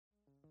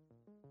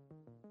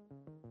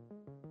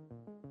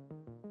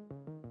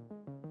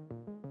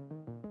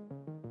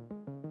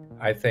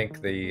I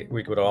think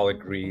we could all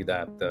agree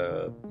that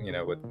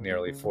with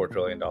nearly $4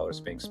 trillion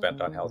being spent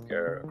on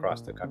healthcare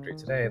across the country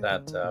today,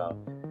 that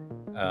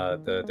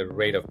the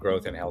rate of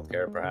growth in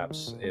healthcare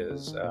perhaps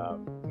is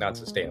not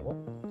sustainable.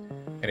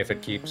 And if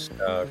it keeps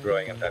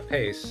growing at that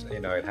pace,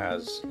 it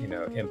has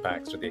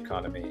impacts to the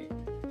economy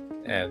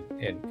and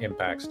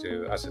impacts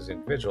to us as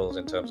individuals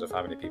in terms of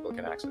how many people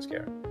can access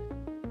care.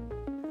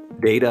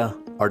 Data,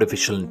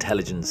 artificial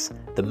intelligence,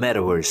 the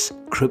metaverse,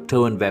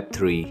 crypto and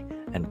Web3,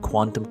 and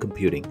quantum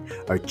computing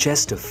are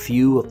just a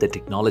few of the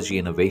technology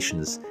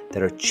innovations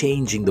that are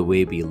changing the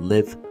way we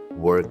live,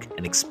 work,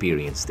 and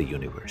experience the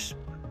universe.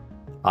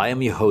 I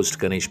am your host,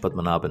 Ganesh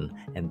Padmanabhan,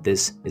 and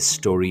this is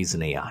Stories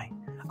in AI,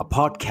 a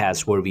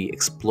podcast where we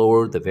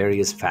explore the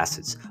various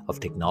facets of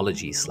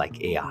technologies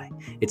like AI,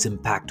 its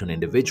impact on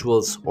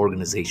individuals,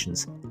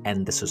 organizations,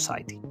 and the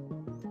society.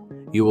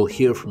 You will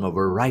hear from a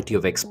variety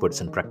of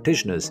experts and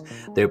practitioners,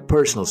 their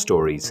personal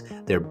stories,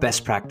 their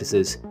best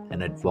practices,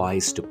 and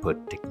advice to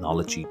put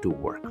technology to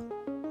work.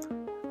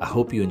 I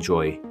hope you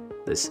enjoy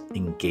this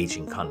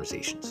engaging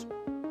conversations.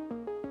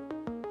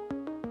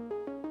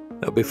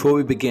 Now, before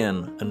we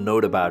begin, a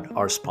note about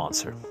our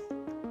sponsor.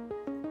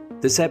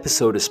 This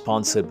episode is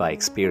sponsored by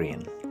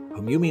Experian,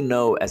 whom you may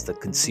know as the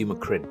Consumer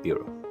Credit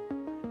Bureau,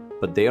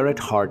 but they are at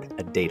heart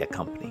a data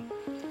company.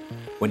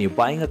 When you're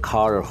buying a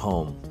car or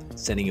home,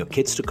 sending your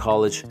kids to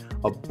college,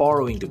 or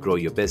borrowing to grow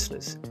your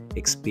business,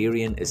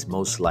 Experian is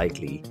most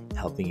likely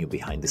helping you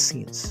behind the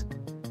scenes.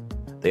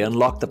 They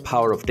unlock the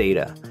power of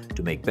data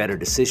to make better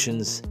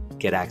decisions,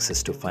 get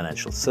access to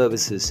financial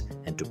services,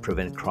 and to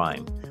prevent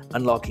crime,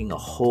 unlocking a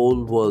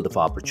whole world of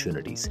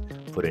opportunities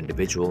for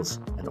individuals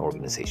and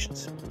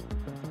organizations.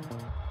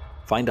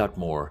 Find out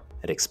more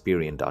at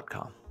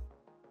Experian.com.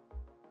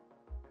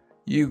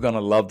 You're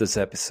gonna love this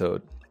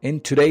episode. In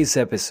today's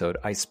episode,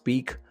 I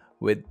speak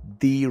with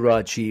the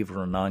Rajeev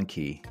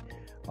Ronanki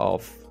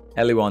of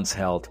Elevance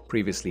Health,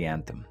 previously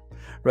Anthem.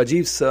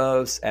 Rajeev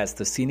serves as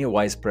the Senior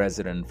Vice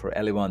President for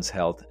Elevance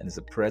Health and is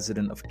the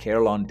President of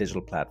Carelon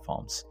Digital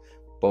Platforms,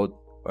 both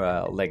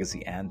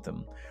Legacy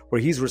Anthem, where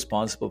he's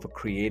responsible for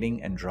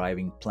creating and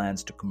driving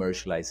plans to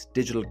commercialize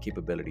digital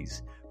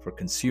capabilities for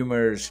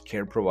consumers,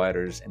 care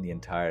providers, and the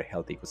entire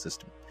health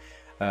ecosystem.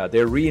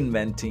 They're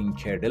reinventing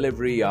care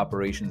delivery,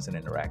 operations, and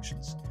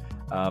interactions.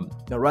 Now,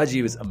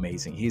 Rajeev is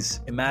amazing.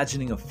 He's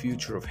imagining a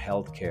future of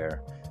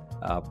healthcare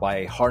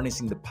by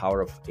harnessing the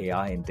power of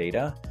AI and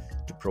data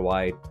to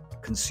provide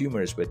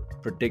consumers with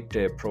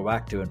predictive,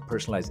 proactive, and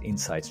personalized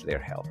insights to their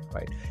health.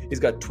 Right? He's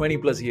got 20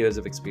 plus years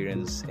of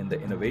experience in the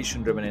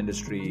innovation-driven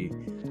industry.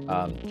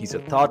 He's a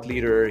thought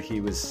leader.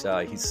 He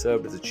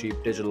served as the Chief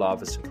Digital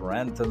Officer for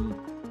Anthem,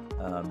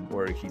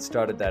 where he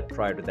started that.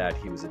 Prior to that,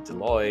 he was at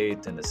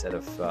Deloitte and a set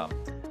of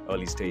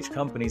early-stage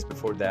companies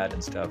before that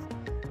and stuff.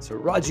 So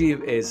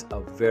Rajeev is a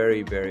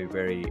very, very,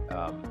 very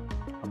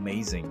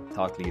amazing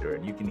thought leader,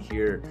 and you can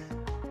hear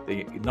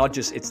it's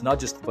not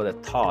just for the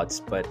thoughts,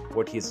 but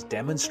what he has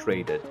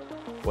demonstrated,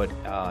 what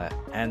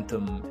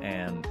Anthem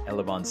and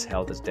Elevance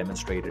Health has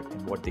demonstrated,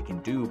 and what they can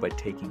do by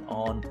taking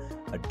on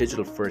a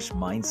digital-first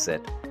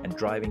mindset and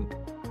driving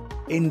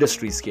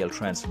industry-scale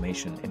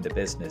transformation in the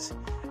business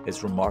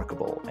is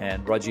remarkable.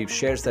 And Rajeev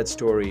shares that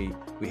story.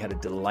 We had a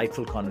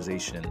delightful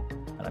conversation,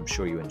 and I'm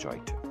sure you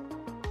enjoyed too.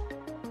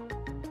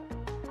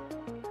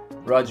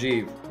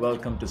 Rajeev,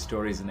 welcome to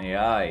Stories in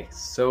AI.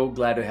 So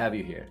glad to have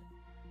you here.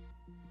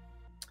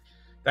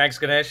 Thanks,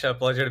 Ganesh. A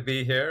pleasure to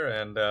be here,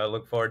 and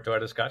look forward to our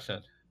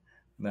discussion.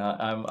 Now,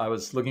 I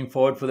was looking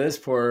forward for this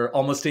for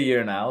almost a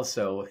year now,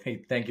 so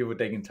hey, thank you for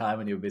taking time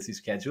in your busy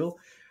schedule.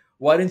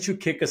 Why don't you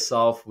kick us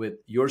off with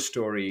your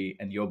story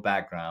and your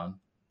background?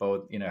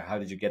 Both, how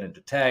did you get into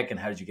tech and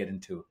how did you get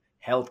into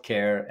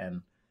healthcare?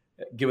 And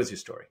give us your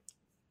story.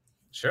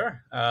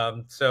 Sure.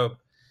 So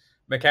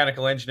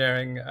mechanical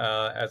engineering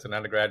as an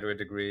undergraduate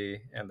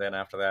degree, and then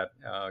after that,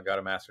 got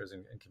a master's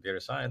in computer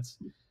science,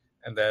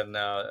 and then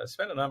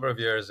spent a number of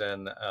years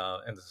in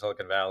the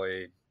Silicon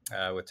Valley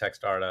with tech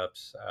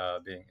startups,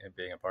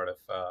 being a part of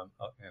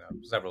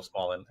several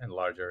small and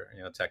larger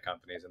tech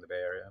companies in the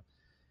Bay Area,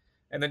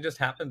 and then just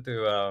happened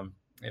to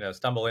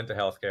stumble into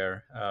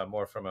healthcare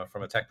more from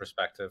a tech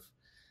perspective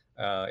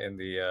in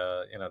the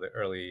the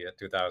early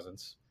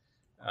 2000s.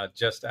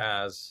 Just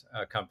as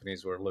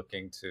companies were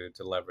looking to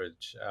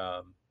leverage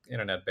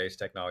internet-based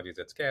technologies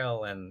at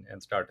scale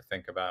and start to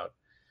think about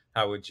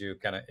how would you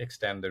kind of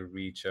extend the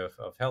reach of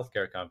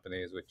healthcare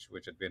companies,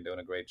 which had been doing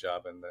a great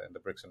job in the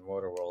bricks and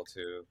mortar world,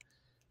 to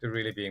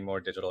really being more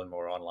digital and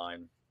more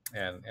online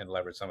and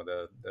leverage some of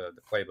the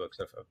playbooks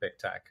of big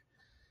tech.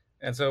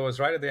 And so it was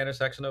right at the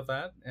intersection of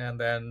that. And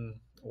then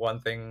one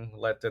thing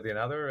led to the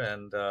other.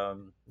 And,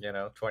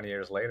 20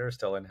 years later,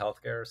 still in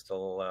healthcare,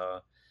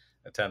 still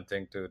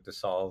attempting to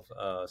solve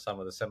some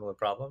of the similar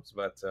problems,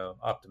 but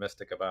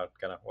optimistic about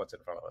kind of what's in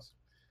front of us.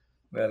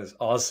 That is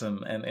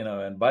awesome.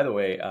 And by the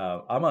way,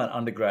 I'm an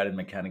undergrad in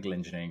mechanical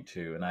engineering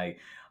too. And I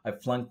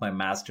flunked my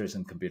master's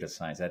in computer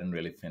science. I didn't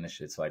really finish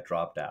it, so I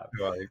dropped out.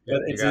 Well,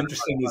 but it's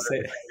interesting you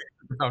say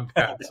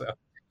that, so.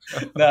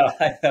 No,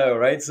 I know,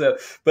 right? So,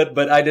 but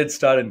I did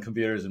start in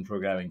computers and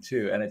programming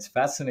too, and it's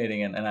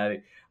fascinating. And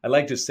I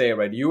like to say,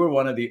 right, you were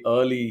one of the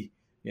early,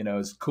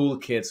 cool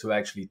kids who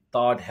actually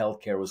thought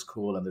healthcare was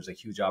cool, and there's a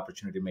huge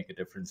opportunity to make a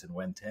difference, and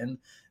went in.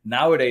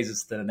 Nowadays,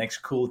 it's the next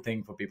cool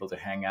thing for people to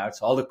hang out.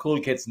 So all the cool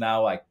kids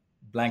now, I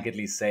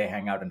blanketly say,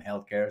 hang out in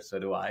healthcare. So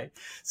do I.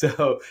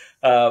 So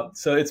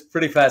it's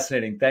pretty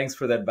fascinating. Thanks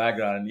for that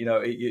background. And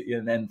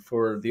and then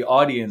for the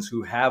audience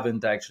who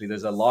haven't actually,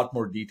 there's a lot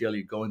more detail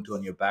you go into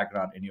on your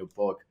background in your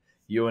book,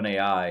 You and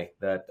AI,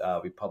 that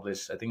we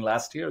published, I think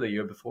last year, or the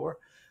year before.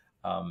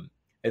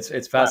 It's Last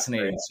year.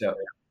 fascinating. So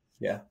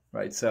yeah,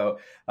 right. So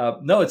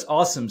no, it's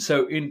awesome.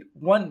 So in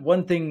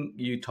one thing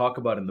you talk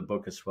about in the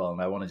book as well,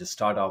 and I want to just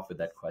start off with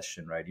that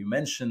question, right? You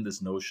mentioned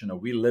this notion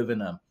of we live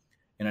in an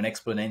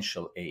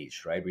exponential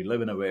age, right? We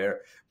live in a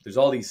where there's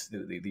all these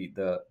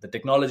the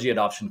technology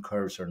adoption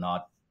curves are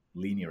not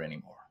linear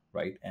anymore,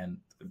 right? And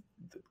the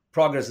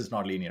progress is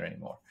not linear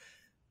anymore.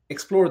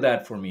 Explore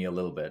that for me a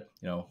little bit.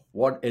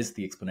 What is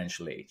the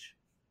exponential age?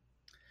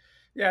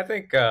 Yeah, I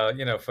think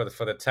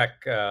for the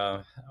tech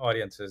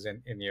audiences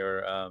in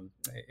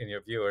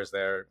your viewers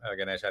there,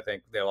 Ganesh, I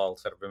think they'll all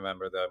sort of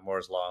remember the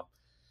Moore's law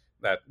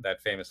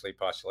that famously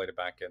postulated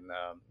back in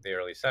the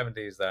early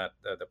 '70s that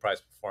the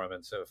price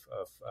performance of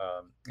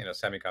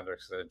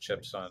semiconductors and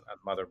chips on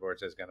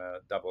motherboards is going to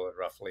double at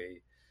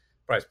roughly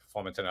price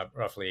performance in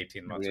roughly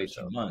 18 months Every or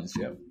so. 18 months,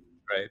 yeah.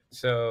 Right.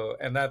 So,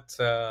 and that,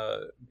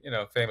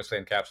 famously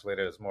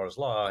encapsulated as Moore's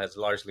law has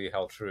largely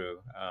held true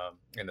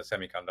in the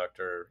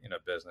semiconductor,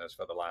 business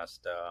for the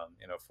last,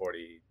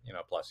 40,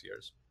 plus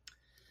years.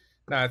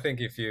 Now, I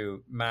think if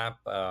you map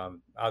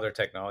other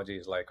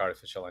technologies like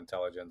artificial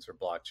intelligence or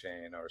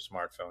blockchain or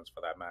smartphones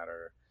for that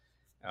matter,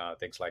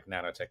 things like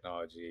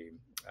nanotechnology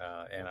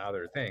and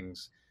other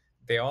things,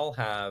 they all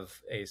have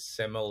a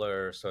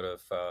similar sort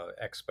of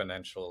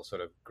exponential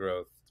sort of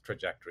growth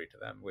trajectory to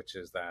them, which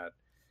is that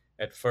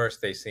at first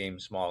they seem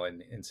small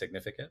and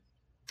insignificant,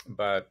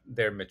 but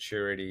their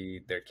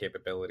maturity, their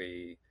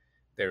capability,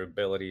 their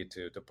ability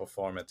to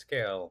perform at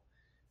scale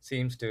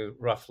seems to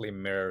roughly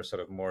mirror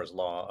sort of Moore's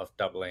law of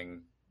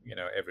doubling,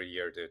 every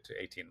year to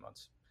 18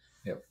 months.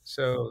 Yep.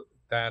 So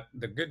that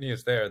the good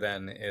news there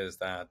then is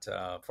that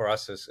for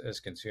us as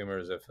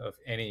consumers of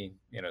any,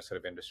 sort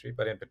of industry,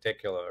 but in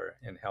particular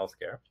in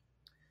healthcare,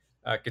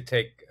 could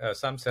take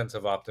some sense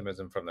of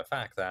optimism from the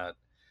fact that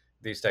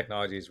these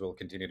technologies will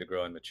continue to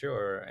grow and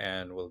mature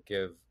and will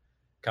give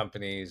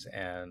companies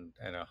and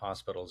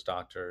hospitals,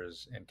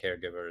 doctors, and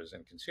caregivers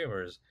and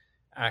consumers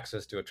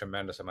access to a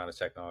tremendous amount of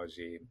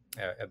technology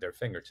at their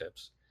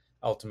fingertips,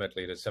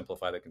 ultimately to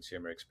simplify the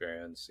consumer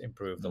experience,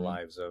 improve the Mhm.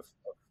 lives of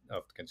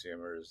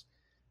consumers,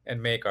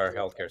 and make our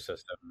healthcare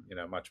system,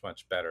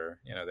 much better,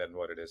 than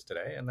what it is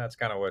today. And that's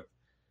kind of what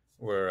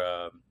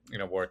we're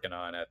working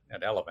on at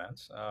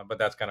Elements. But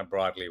that's kind of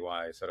broadly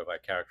why sort of I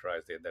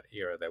characterize that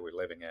era that we're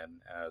living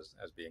in as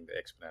being the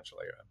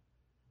exponential era.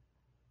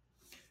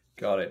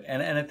 Got it.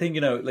 And I think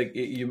like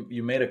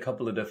you made a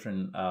couple of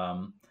different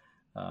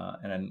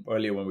and then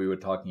earlier when we were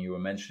talking, you were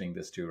mentioning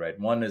this too, right?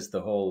 One is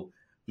the whole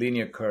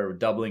linear curve.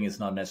 Doubling is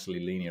not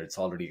necessarily linear; it's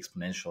already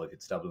exponential if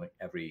it's doubling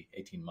every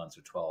 18 months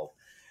or 12.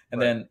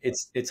 And Right. then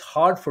it's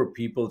hard for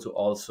people to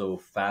also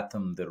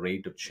fathom the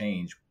rate of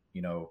change.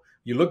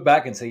 You look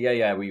back and say,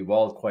 yeah, we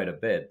evolved quite a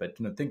bit, but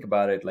think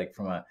about it like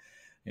from a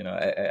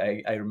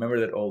I remember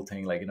that old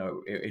thing, like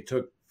it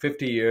took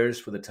 50 years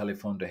for the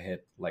telephone to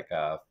hit like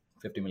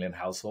 50 million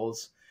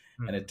households,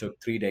 and it Mhm.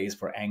 took 3 days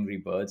for Angry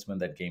Birds, when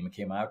that game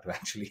came out, to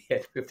actually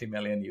hit 50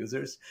 million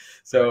users.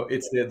 Right. So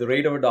it's the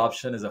rate of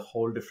adoption is a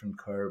whole different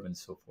curve and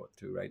so forth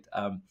too, right?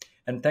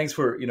 And thanks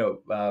for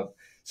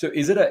so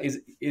is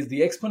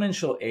the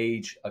exponential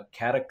age a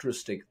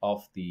characteristic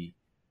of the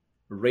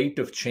rate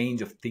of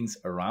change of things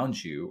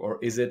around you, or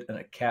is it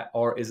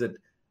or is it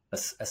a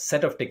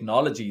set of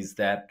technologies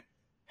that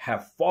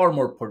have far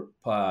more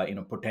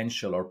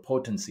potential or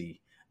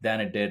potency than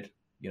it did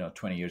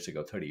 20 years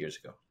ago, 30 years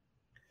ago?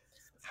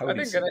 How I would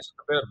you think see that? it's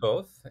a bit of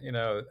both.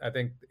 I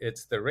think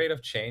it's the rate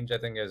of change. I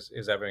think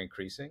is ever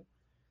increasing,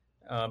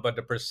 but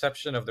the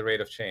perception of the rate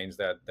of change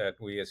that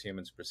we as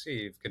humans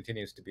perceive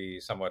continues to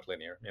be somewhat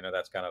linear.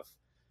 That's kind of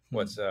Hmm.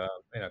 what's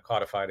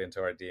codified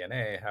into our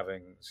DNA,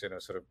 having sort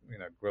of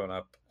grown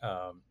up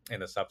in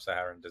the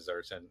sub-Saharan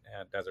deserts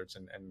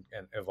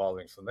and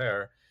evolving from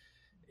there.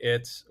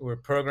 It's We're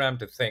programmed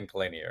to think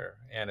linear,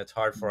 and it's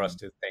hard for us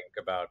Hmm. to think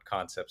about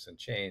concepts and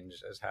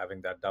change as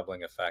having that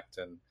doubling effect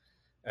and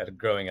at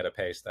growing at a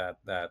pace that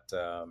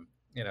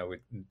we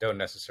don't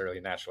necessarily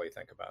naturally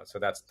think about. So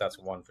that's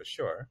one for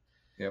sure.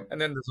 Yep.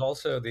 And then there's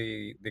also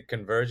the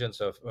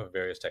convergence of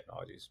various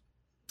technologies.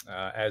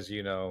 As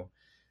you know,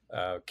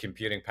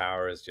 computing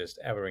power is just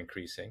ever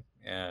increasing,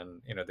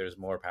 and there's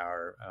more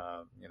power,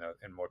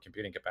 and more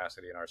computing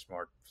capacity in our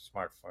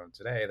smartphone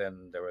today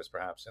than there was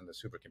perhaps in the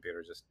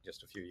supercomputer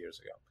just a few years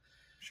ago.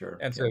 Sure.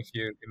 And so Yep. if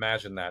you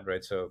imagine that,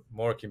 right, so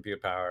more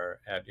compute power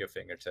at your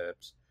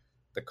fingertips,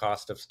 the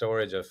cost of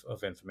storage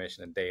of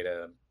information and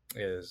data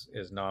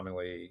is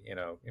nominally,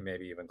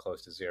 maybe even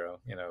close to zero,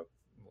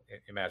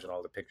 imagine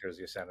all the pictures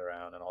you send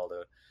around and all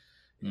the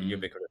Hmm.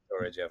 ubiquitous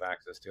storage you have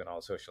access to on all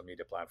social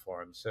media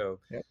platforms. So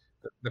Yep.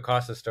 the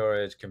cost of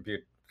storage,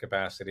 compute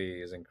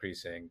capacity is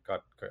increasing,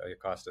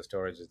 cost of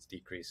storage is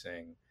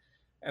decreasing.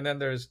 And then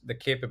there's the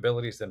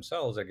capabilities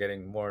themselves are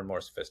getting more and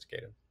more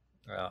sophisticated.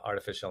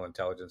 Artificial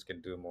intelligence can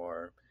do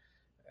more.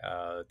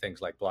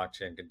 Things like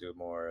blockchain can do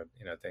more.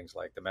 Things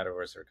like the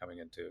metaverse are coming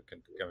into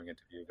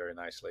view very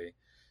nicely.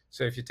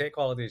 So if you take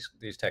all of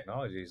these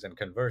technologies and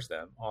converge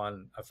them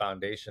on a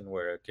foundation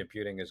where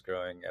computing is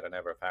growing at an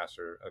ever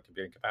faster,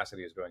 computing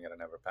capacity is growing at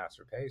an ever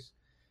faster pace,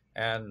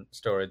 and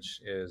storage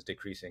is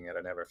decreasing at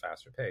an ever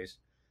faster pace,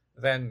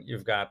 then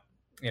you've got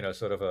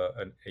sort of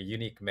a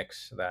unique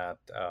mix that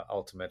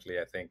ultimately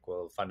I think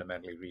will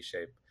fundamentally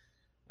reshape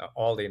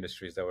all the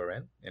industries that we're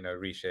in.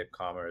 Reshape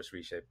commerce,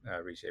 reshape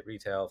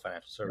retail,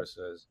 financial Yep.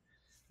 services,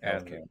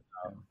 and Healthcare.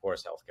 Yeah. of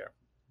course healthcare.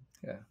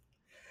 Yeah.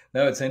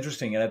 No, it's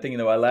interesting, and I think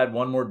I'll add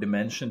one more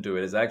dimension to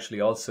it. Is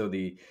actually also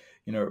the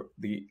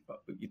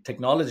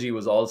technology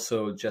was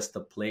also just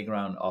the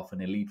playground of an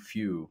elite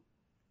few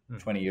Mhm.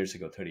 20 years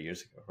ago, 30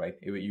 years ago, right?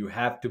 You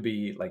have to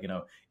be like,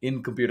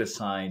 in computer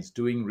science,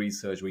 doing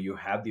research where you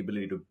have the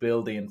ability to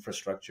build the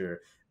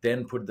infrastructure,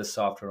 then put the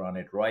software on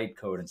it, write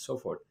code, and so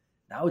forth.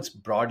 Now it's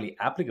broadly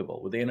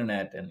applicable with the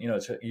internet. And,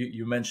 so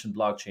you mentioned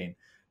blockchain,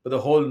 but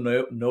the whole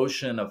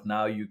notion of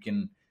now you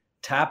can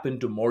tap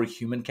into more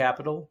human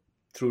capital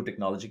through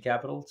technology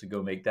capital to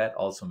go make that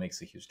also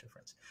makes a huge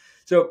difference.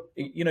 So,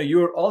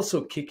 you're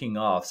also kicking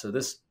off. So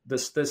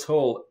this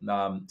whole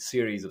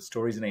series of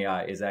stories in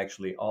AI is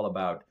actually all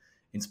about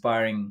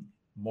inspiring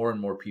more and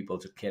more people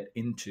to get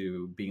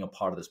into being a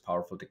part of this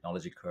powerful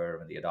technology curve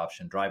and the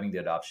adoption, driving the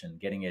adoption,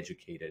 getting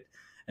educated,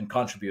 and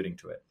contributing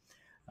to it,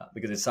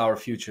 because it's our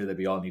future that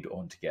we all need to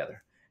own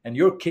together. And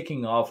you're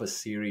kicking off a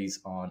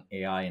series on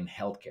AI in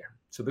healthcare.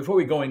 So before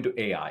we go into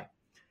AI,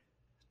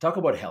 talk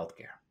about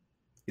healthcare.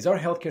 Is our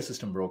healthcare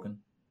system broken?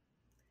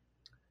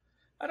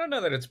 I don't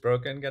know that it's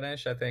broken,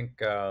 Ganesh. I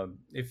think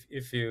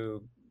if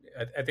you,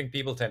 I think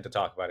people tend to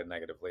talk about it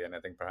negatively, and I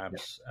think Yeah,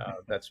 perhaps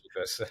that's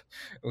because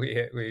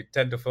we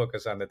tend to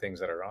focus on the things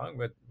that are wrong,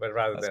 but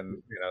rather that's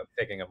than good.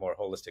 taking a more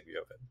holistic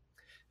view of it.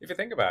 If you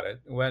think about it,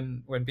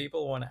 when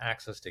people want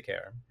access to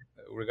care,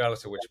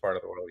 regardless of which part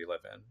of the world you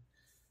live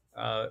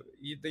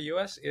in, the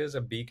U.S. is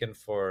a beacon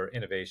for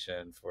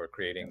innovation, for Yeah,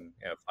 creating,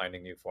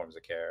 finding new forms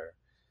of care.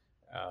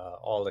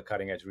 All the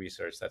cutting edge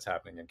research that's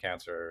happening in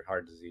cancer,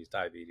 heart disease,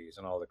 diabetes,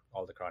 and all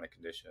the chronic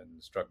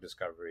conditions, drug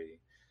discovery,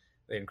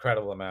 the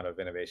incredible amount of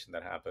innovation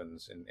that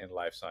happens in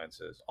life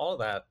sciences, all of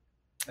that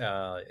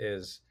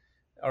is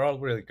are all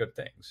really good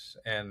things.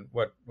 And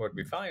what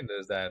we find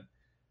is that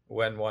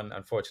when one,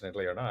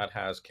 unfortunately or not,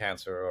 has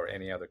cancer or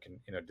any other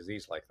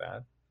disease like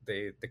that,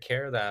 the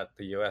care that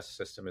the U.S.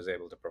 system is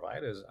able to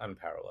provide is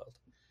unparalleled,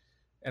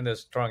 and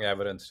there's strong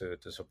evidence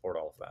to support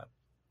all of that.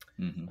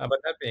 mm-hmm.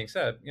 But that being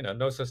said,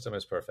 no system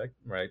is perfect,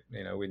 right?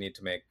 We need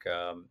to make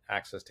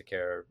access to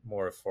care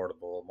more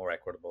affordable, more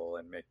equitable,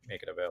 and make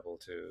it available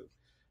to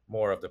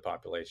more of the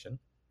population.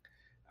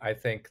 I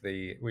think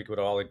we could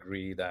all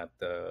agree that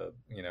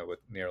with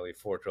nearly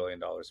 $4 trillion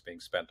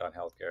being spent on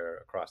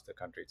healthcare across the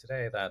country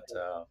today, that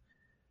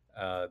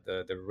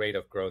the rate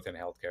of growth in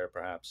healthcare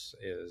perhaps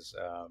is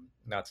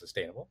not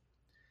sustainable.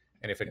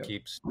 And if it Yep.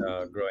 keeps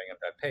growing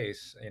at that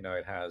pace,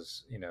 it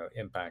has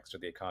impacts to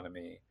the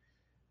economy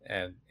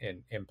and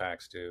in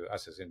impacts to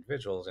us as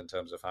individuals in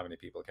terms of how many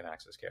people can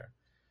access care.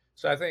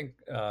 So I think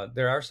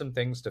there are some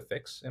things to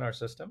fix in our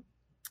system,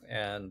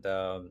 and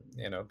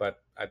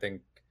but I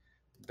think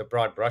the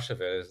broad brush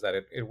of it is that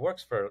it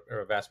works for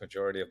a vast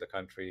majority of the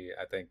country.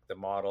 I think the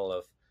model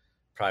of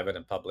private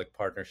and public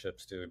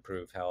partnerships to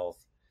improve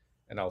health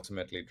and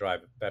ultimately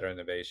drive better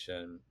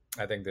innovation.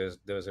 I think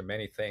those are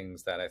many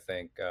things that I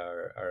think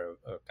are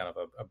kind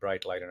of a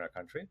bright light in our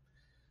country.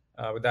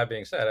 With that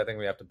being said, I think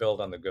we have to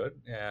build on the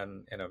good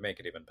and make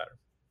it even better.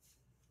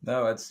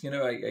 No, it's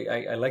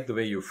I like the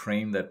way you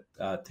frame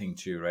that thing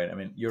too, right? I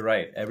mean, you're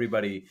right.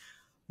 Everybody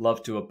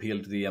love to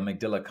appeal to the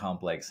amygdala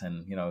complex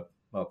and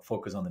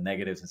focus on the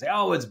negatives and say,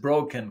 oh, it's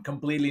broken,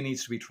 completely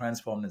needs to be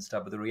transformed and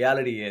stuff. But the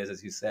reality is,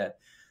 as you said,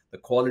 the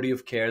quality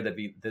of care that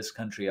this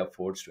country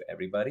affords to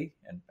everybody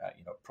and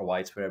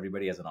provides for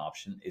everybody as an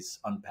option is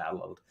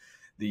unparalleled.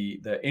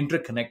 The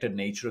interconnected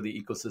nature of the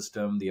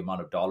ecosystem, the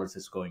amount of dollars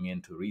that's going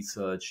into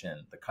research,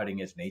 and the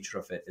cutting edge nature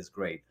of it is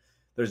great.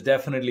 There's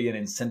definitely an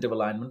incentive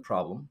alignment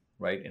problem,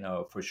 right?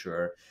 For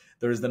sure.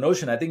 There is the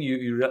notion, I think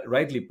you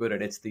rightly put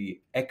it, it's the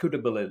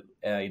equitable,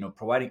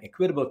 providing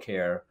equitable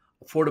care,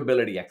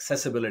 affordability,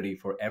 accessibility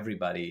for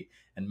everybody,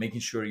 and making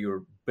sure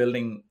you're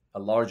building a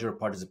larger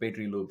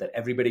participatory loop that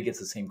everybody gets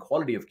the same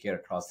quality of care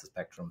across the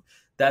spectrum.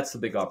 That's the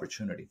big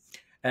opportunity.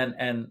 And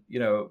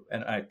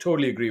I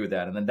totally agree with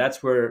that. And then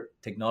that's where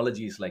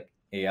technologies like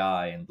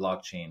AI and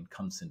blockchain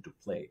comes into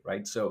play,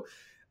 right? So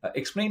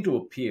explain to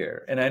a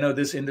peer, and I know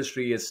this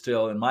industry is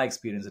still, in my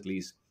experience at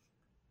least,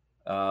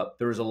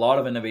 there is a lot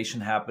of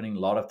innovation happening, a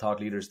lot of thought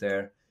leaders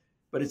there,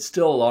 but it's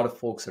still a lot of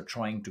folks are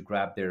trying to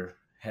grab their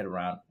head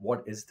around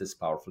what is this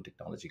powerful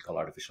technology called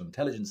artificial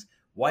intelligence?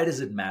 Why does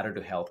it matter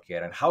to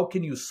healthcare? And how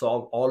can you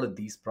solve all of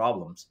these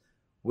problems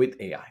with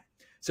AI?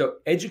 So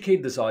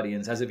educate this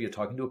audience as if you're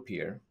talking to a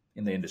peer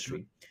in the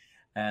industry,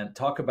 and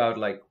talk about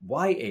like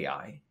why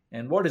AI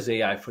and what is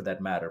AI for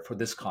that matter for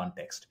this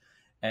context,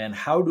 and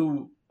how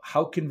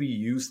can we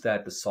use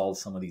that to solve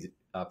some of these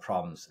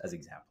problems as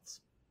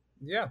examples.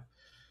 Yeah.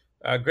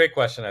 Great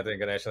question, I think,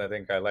 Ganesh. And I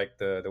think I like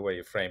the way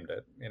you framed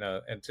it.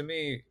 And to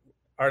me,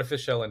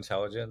 artificial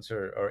intelligence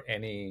or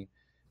any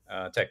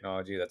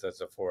technology that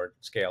does afford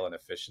scale and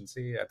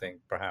efficiency, I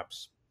think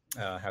perhaps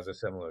has a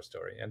similar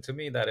story. And to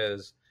me, that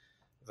is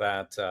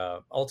that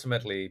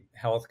ultimately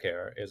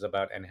healthcare is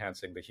about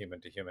enhancing the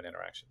human to human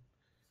interaction,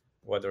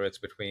 whether it's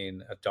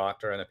between a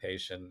doctor and a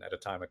patient at a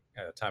time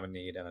of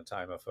need and a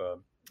time of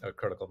a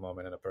critical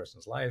moment in a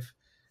person's life,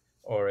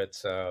 or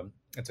it's a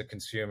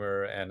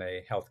consumer and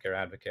a healthcare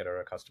advocate or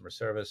a customer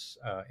service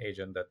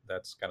agent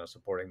that's kind of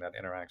supporting that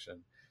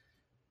interaction.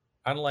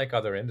 Unlike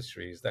other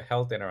industries, the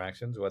health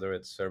interactions, whether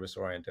it's service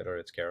oriented or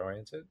it's care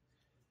oriented,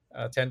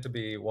 tend to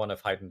be one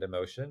of heightened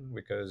emotion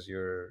because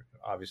you're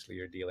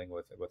dealing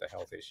with a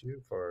health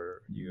issue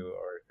for you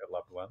or a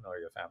loved one or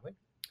your family,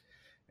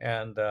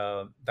 and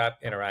that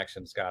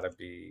interaction's got to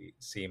be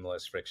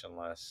seamless,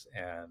 frictionless,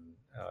 and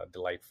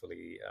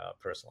delightfully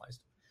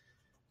personalized.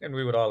 And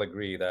we would all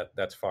agree that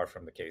that's far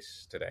from the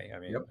case today. I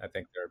mean, Yep. I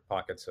think there are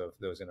pockets of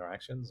those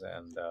interactions,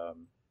 and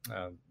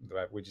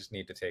that we just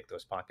need to take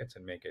those pockets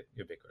and make it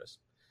ubiquitous.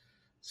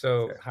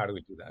 So, Okay. how do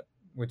we do that?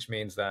 Which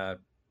means that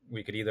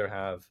we could either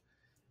have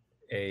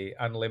a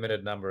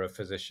unlimited number of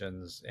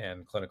physicians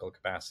and clinical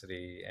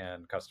capacity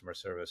and customer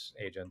service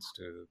agents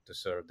to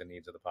serve the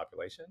needs of the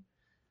population,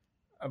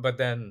 but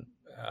then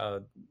uh,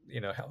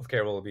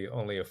 healthcare will be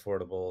only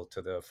affordable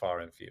to the far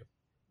and few.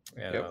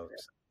 You Yep. know,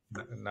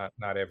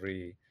 not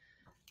every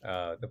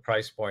the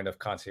price point of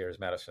concierge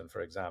medicine,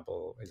 for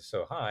example, is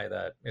so high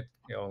that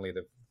only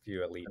the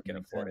few elite That can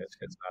makes afford it. sense.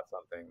 It's not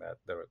something that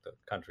the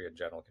country in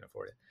general can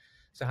afford it.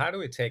 So how do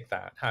we take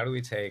that? How do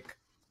we take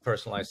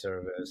personalized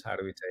service? How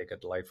do we take a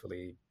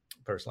delightfully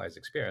personalized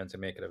experience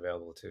and make it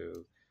available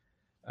to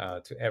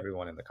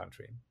everyone in the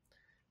country?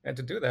 And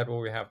to do that,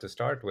 what we have to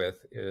start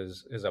with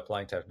is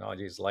applying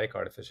technologies like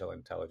artificial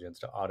intelligence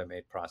to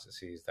automate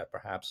processes that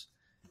perhaps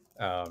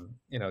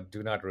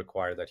do not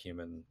require that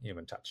human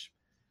touch.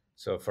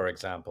 So, for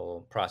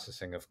example,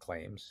 processing of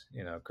claims,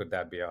 could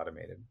that be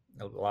automated?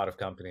 A lot of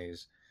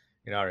companies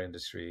in our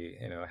industry,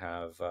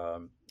 have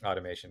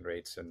automation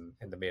rates in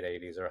the mid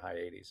 80s or high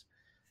 80s.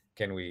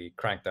 Can we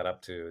crank that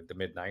up to the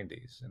mid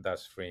 90s, and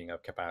thus freeing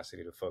up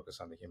capacity to focus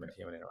on the human to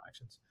human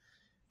interactions?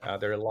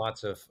 There are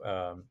lots of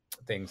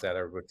things that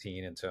are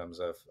routine in terms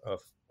of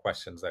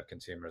questions that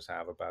consumers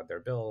have about their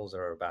bills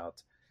or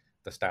about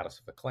the status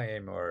of a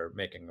claim or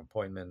making an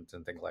appointment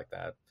and things like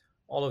that.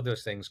 All of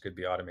those things could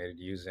be automated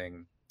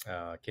using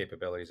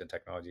capabilities and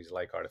technologies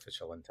like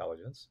artificial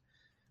intelligence,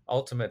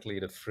 ultimately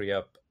to free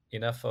up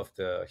enough of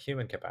the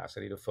human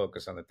capacity to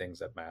focus on the things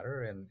that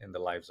matter in the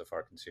lives of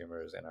our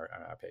consumers and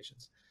our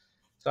patients.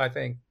 So I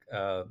think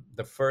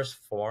the first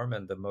form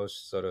and the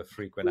most sort of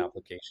frequent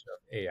application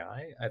of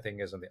AI, I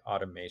think, is in the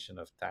automation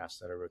of tasks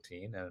that are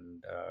routine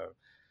and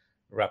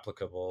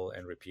replicable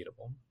and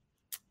repeatable.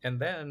 And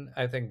then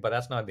I think, but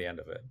that's not the end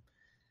of it.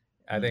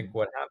 I think Mm.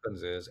 what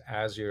happens is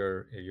as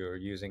you're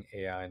using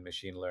AI and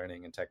machine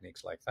learning and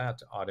techniques like that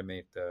to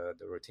automate the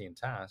routine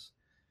tasks,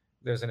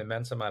 there's an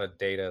immense amount of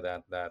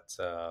data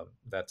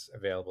that's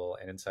available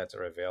and insights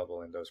are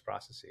available in those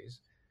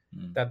processes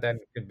Mm. that then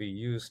could be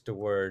used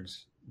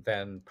towards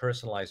then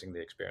personalizing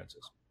the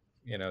experiences.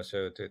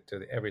 So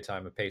to every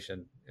time a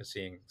patient is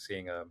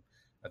seeing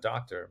a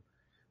doctor,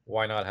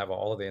 why not have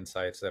all of the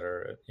insights that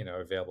are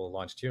available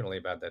longitudinally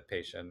about that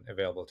patient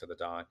available to the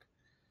doc,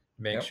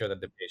 make Yep. sure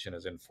that the patient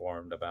is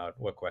informed about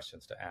what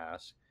questions to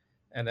ask,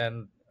 and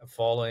then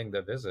following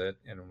the visit,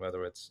 and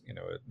whether it's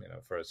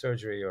for a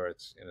surgery or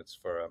it's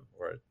for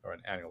or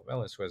an annual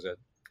wellness visit,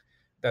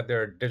 that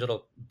there are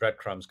digital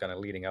breadcrumbs kind of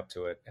leading up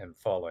to it and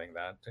following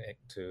that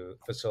to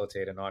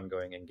facilitate an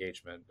ongoing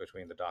engagement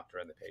between the doctor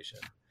and the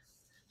patient.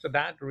 So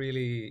that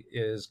really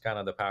is kind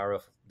of the power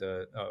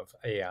of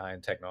AI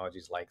and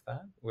technologies like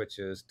that, which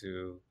is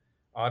to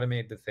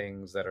automate the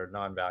things that are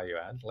non-value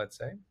add, let's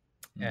say,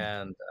 Mm.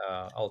 and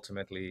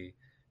ultimately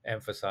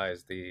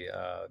emphasize the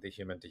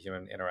human to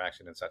human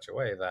interaction in such a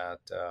way that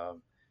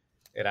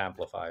it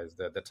amplifies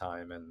the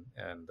time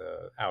and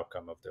the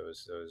outcome of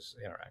those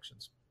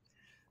interactions.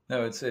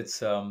 No,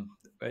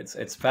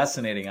 it's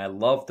fascinating. I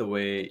love the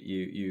way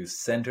you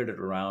centered it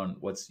around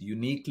what's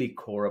uniquely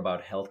core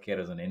about healthcare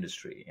as an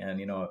industry, and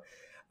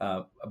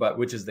about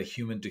which is the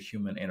human to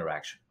human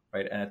interaction,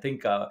 right? And I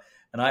think,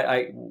 and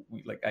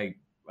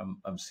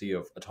I'm CEO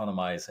of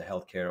Autonomize, a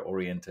healthcare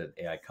oriented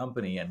AI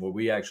company, and what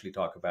we actually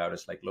talk about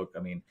is like, look, I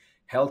mean,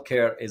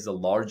 healthcare is the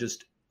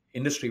largest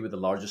industry with the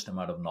largest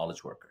amount of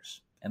knowledge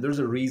workers, and there's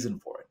a reason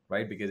for it,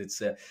 right? Because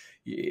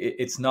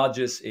it's not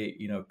just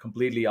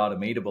completely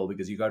automatable,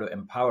 because you got to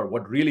empower.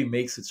 What really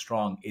makes it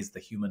strong is the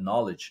human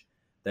knowledge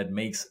that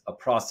makes a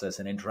process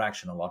and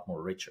interaction a lot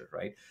more richer,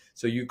 right?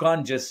 So you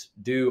can't just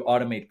do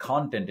automate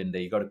content in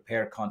there. You got to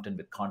pair content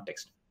with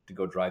context to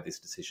go drive these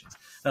decisions.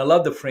 And I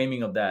love the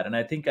framing of that. And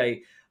I think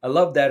I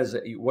love that as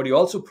what you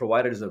also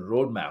provided as a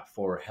roadmap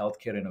for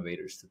healthcare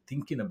innovators to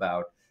thinking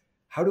about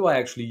how do I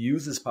actually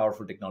use this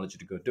powerful technology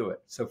to go do it?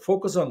 So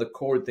focus on the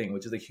core thing,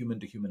 which is the human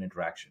to human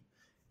interaction.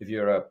 If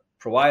you're a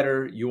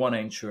provider, you want to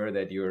ensure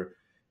that your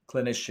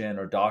clinician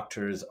or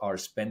doctors are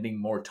spending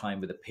more time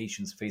with the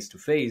patients face to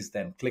face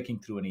than clicking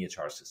through an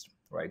EHR system,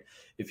 right?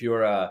 If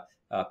you're a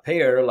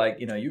payer like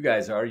you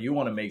guys are, you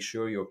want to make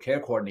sure your care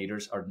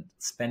coordinators are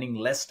spending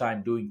less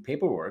time doing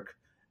paperwork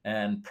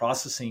and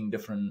processing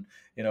different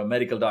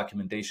medical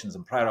documentations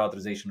and prior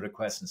authorization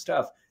requests and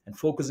stuff, and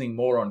focusing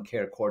more on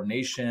care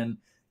coordination,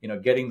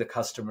 getting the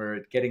customer,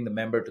 getting the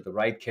member to the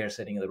right care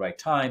setting at the right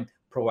time,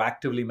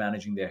 proactively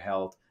managing their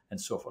health and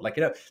so forth.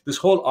 This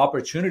whole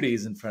opportunity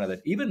is in front of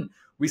that. Even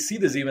we see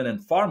this even in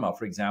pharma,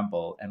 for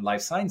example, and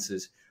life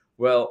sciences.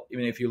 Well, I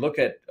mean, if you look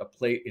at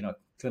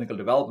clinical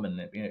development,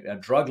 a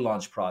drug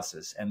launch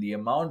process, and the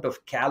amount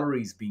of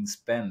calories being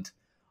spent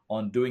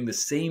on doing the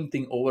same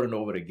thing over and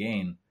over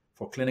again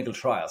for clinical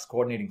trials,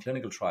 coordinating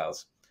clinical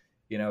trials,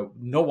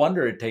 no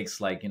wonder it takes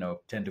 10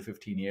 to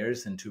 15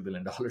 years and $2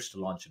 billion to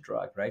launch a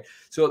drug, right?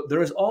 So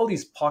there's all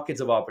these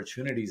pockets of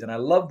opportunities. And I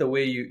love the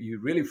way you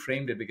really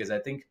framed it, because I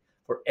think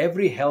for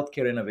every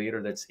healthcare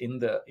innovator that's in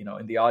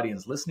the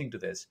audience listening to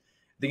this,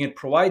 I think it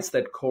provides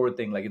that core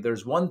thing. Like if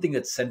there's one thing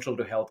that's central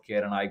to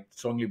healthcare, and I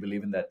strongly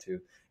believe in that too,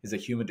 is a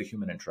human to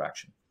human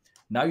interaction.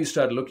 Now you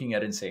start looking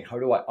at it and saying, how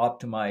do I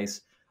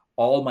optimize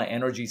all my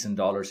energies and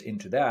dollars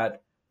into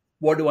that?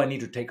 What do I need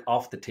to take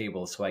off the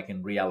table so I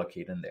can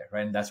reallocate in there,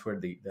 right? And that's where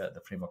the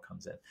framework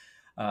comes in.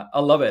 I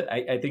love it.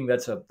 I think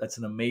that's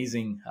an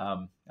amazing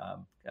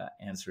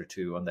answer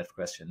to on that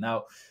question.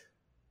 Now,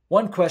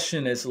 one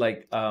question is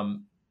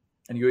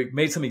and you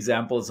made some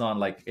examples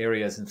on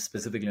areas and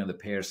specifically on the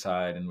payer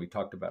side, and we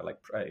talked about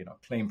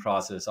claim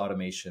process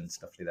automation,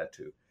 stuff like that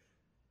too.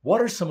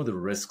 What are some of the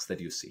risks that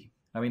you see?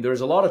 I mean,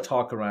 there's a lot of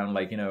talk around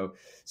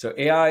so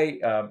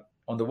AI.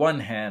 On the one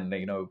hand,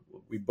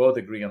 we both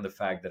agree on the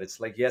fact that it's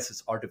yes,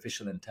 it's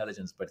artificial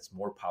intelligence, but it's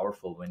more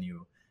powerful when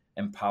you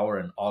empower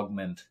and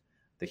augment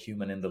the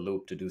human in the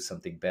loop to do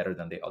something better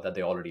than that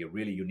they already are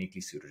really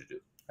uniquely suited to do,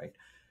 right?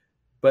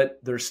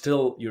 But there's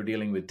still, you're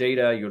dealing with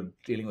data, you're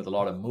dealing with a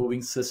lot of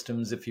moving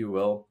systems, if you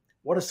will.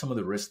 What are some of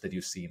the risks that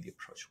you see in the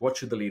approach? What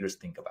should the leaders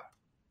think about?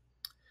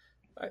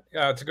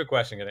 It's a good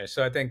question, Ganesh.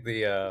 So I think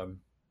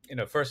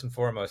first and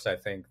foremost, I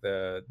think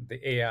the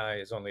AI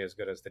is only as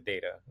good as the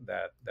data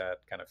that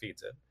kind of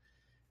feeds it.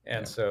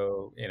 And Yeah.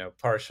 so,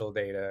 partial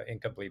data,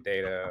 incomplete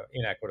data,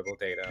 inequitable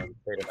data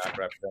not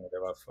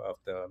representative of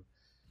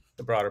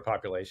the broader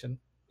population,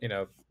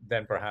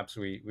 then perhaps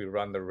we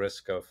run the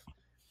risk of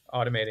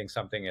automating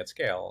something at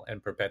scale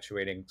and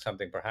perpetuating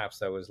something perhaps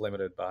that was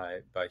limited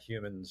by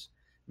humans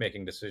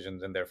making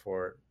decisions and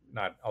therefore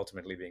not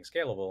ultimately being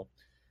scalable,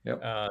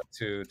 Yep.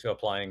 to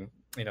applying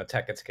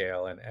tech at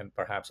scale and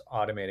perhaps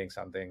automating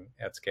something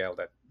at scale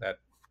that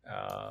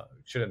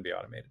shouldn't be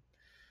automated,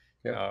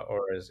 Yep.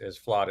 or is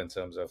flawed in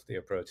terms of the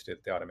approach to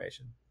the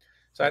automation.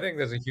 So I Yep. think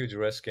there's a huge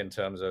risk in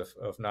terms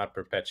of not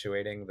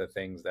perpetuating the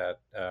things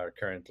that are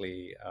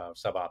currently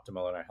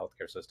suboptimal in our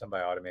healthcare system by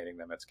automating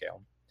them at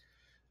scale.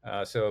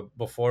 So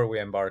before we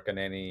embark on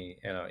any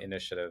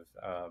initiative,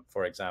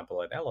 for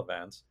example, at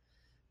Elevance,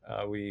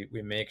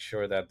 we make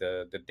sure that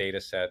the data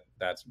set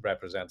that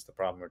represents the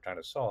problem we're trying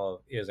to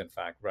solve is in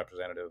fact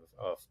representative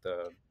of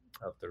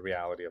the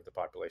reality of the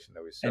population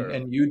that we serve.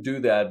 And you do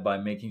that by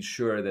making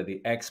sure that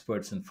the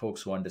experts and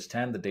folks who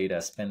understand the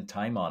data spend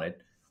time on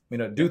it,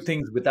 do Yes,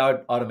 things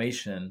without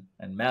automation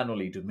and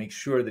manually to make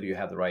sure that you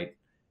have the right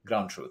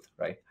ground truth,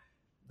 right?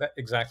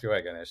 exactly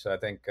right, Ganesh. So I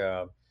think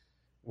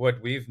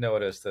what we've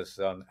noticed is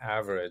on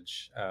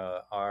average,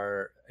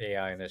 our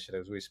AI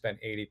initiatives, we spend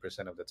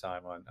 80% of the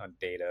time on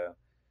data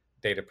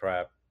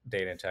prep,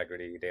 data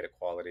integrity, data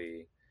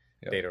quality,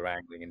 Yep. data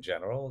wrangling in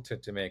general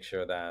to make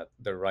sure that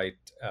the right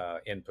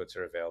inputs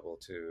are available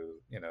to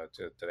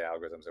the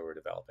algorithms that we're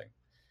developing.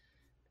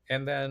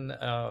 And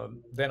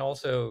then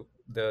also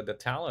the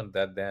talent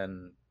that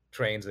then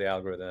trains the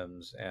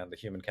algorithms and the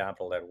human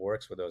capital that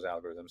works with those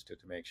algorithms to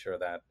make sure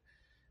that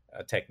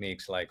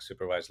techniques like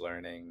supervised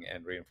learning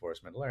and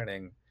reinforcement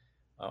learning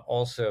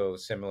also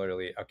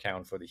similarly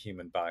account for the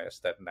human bias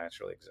that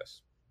naturally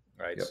exists,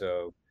 right? Yep.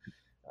 So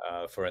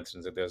for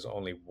instance, if there's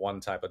only one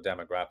type of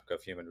demographic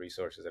of human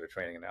resources that are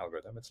training an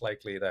algorithm, it's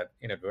likely that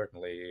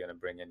inadvertently you're going to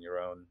bring in your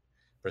own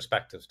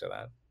perspectives to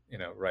that,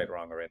 right, Yep.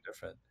 wrong, or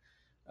indifferent.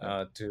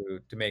 Yep.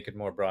 To make it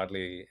more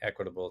broadly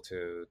equitable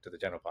to the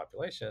general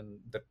population,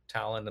 the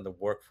talent and the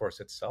workforce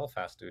itself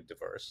has to be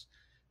diverse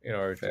in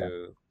order Fair.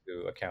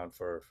 to account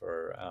for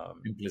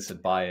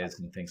Implicit bias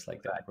and things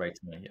like that,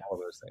 exactly right? Yeah. all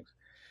of those things.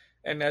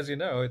 And as you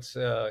know, it's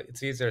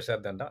easier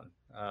said than done.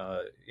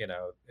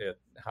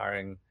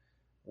 Hiring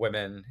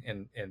women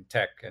in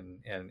tech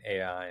and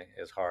AI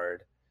is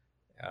hard.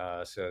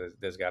 So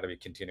there's got to be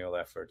continual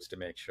efforts to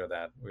make sure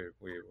that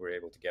we're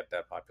able to get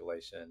that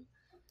population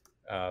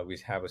We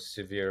have a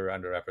severe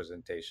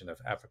underrepresentation of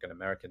African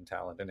American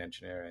talent in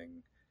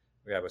engineering.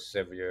 We have a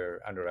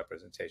severe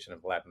underrepresentation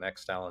of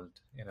Latinx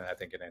talent, I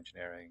think in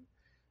engineering,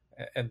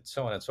 and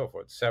so on and so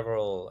forth.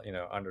 Several,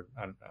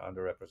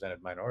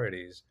 underrepresented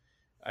minorities,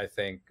 I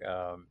think,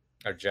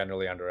 are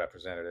generally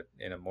underrepresented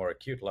in a more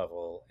acute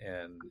level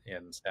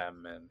in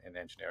STEM and in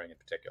engineering in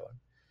particular.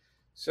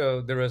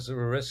 So there is a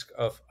risk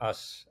of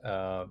us,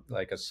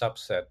 like a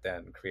subset,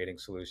 then creating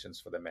solutions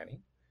for the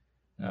many.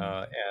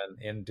 Mm.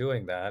 And in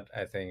doing that,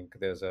 I think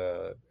there's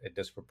a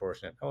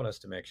disproportionate onus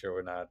to make sure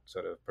we're not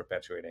sort of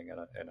perpetuating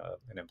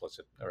an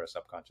implicit or a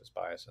subconscious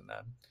bias in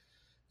that.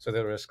 So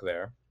the risk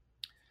there.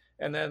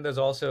 And then there's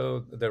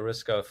also the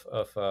risk of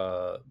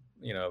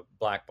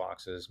black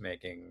boxes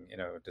making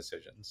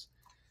decisions,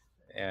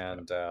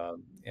 and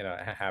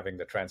having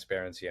the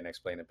transparency and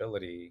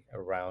explainability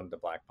around the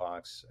black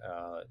box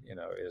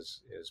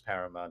is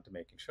paramount to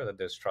making sure that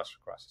there's trust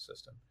across the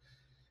system.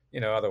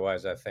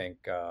 Otherwise, I think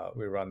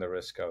we run the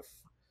risk of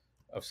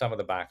some of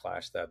the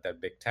backlash that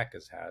big tech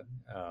has had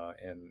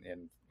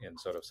in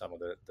sort of some of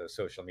the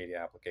social media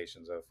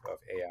applications of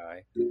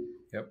AI,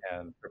 Yep.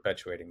 and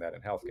perpetuating that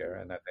in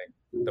healthcare. And I think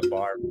the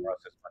bar for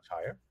us is much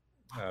higher,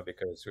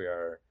 because we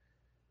are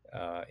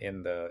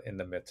in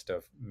the midst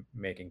of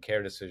making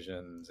care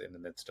decisions, in the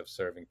midst of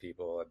serving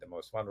people at the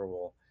most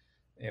vulnerable.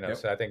 Yep.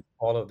 So I think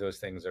all of those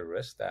things are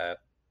risks that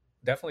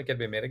definitely can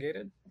be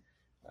mitigated.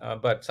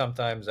 But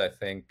sometimes I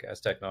think, as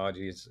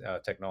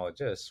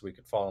technologists, we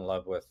could fall in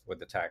love with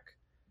the tech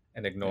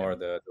and Yeah. ignore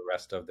the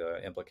rest of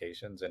the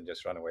implications and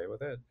just run away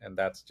with it. And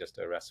that's just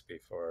a recipe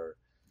for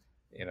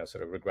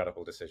sort of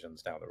regrettable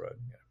decisions down the road.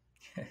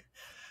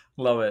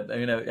 Love it.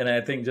 And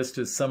I think just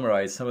to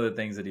summarize some of the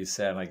things that you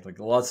said, like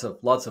lots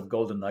of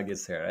golden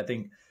nuggets here. I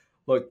think,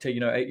 look,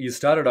 you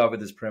started off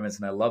with this premise,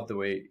 and I love the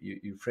way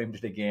you framed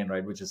it again,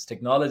 right? Which is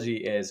technology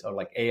is, or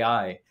like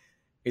AI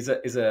is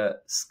a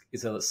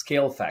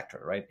scale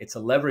factor, right? It's a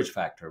leverage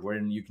factor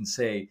wherein you can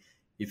say,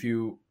 if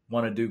you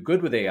want to do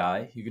good with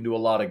AI, you can do a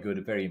lot of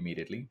good very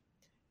immediately.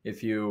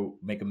 If you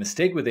make a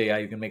mistake with AI,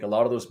 you can make a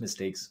lot of those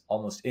mistakes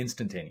almost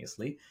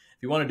instantaneously.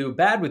 If you want to do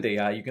bad with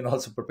AI, you can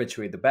also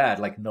perpetuate the bad,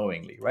 like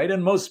knowingly, right?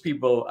 And most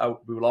people,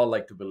 we will all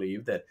like to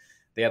believe that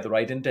they have the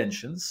right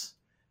intentions,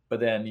 but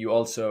then you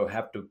also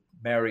have to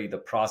marry the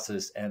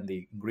process and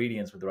the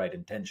ingredients with the right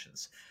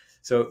intentions.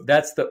 So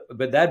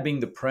but that being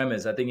the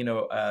premise, I think,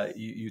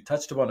 you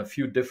touched upon a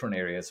few different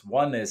areas.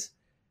 One is,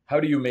 how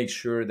do you make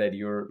sure that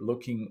you're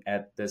looking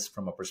at this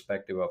from a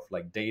perspective of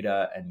like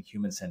data and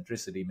human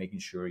centricity, making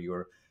sure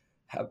you're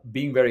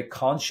being very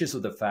conscious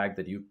of the fact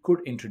that you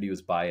could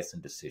introduce bias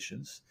in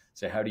decisions.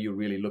 So how do you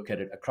really look at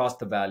it across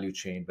the value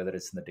chain, whether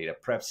it's in the data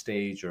prep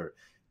stage, or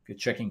you're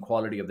checking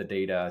quality of the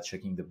data,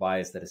 checking the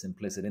bias that is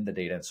implicit in the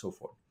data, and so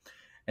forth.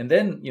 And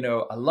then,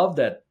 I love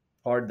that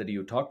part that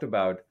you talked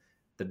about,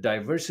 the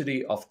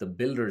diversity of the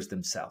builders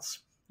themselves.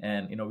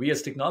 And, we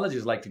as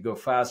technologists like to go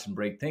fast and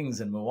break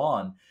things and move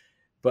on.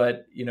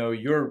 But,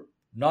 you're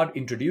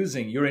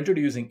introducing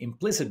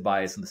implicit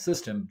bias in the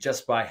system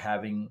just by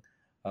having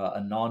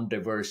a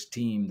non-diverse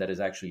team that is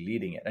actually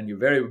leading it. And you're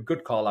very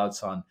good call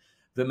outs on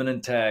women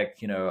in tech,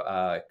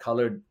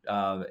 colored,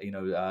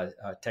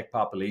 tech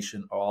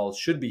population, all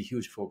should be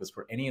huge focus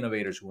for any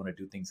innovators who want to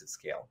do things at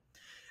scale.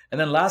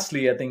 And then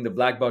lastly, I think the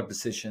black box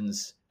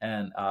decisions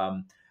and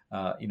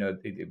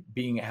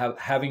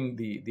having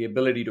the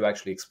ability to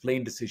actually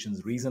explain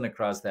decisions, reason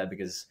across that,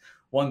 because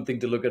one thing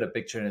to look at a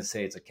picture and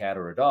say it's a cat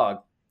or a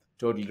dog,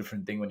 totally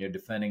different thing when you're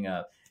defending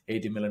a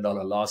 $80 million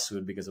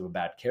lawsuit because of a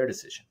bad care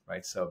decision,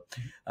 right? So,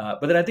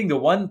 but then I think the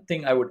one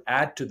thing I would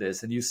add to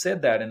this, and you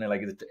said that, and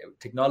like the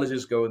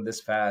technologies go in this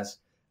fast,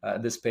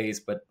 in this pace,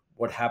 but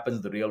what happens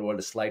in the real world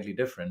is slightly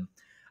different.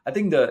 I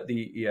think I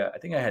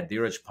think I had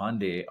Dheeraj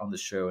Pandey on the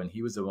show, and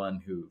he was the one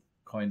who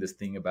coined this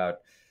thing about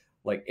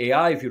like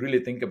AI. If you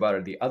really think about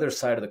it, the other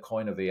side of the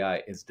coin of AI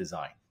is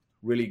design,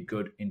 really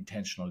good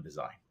intentional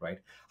design, right?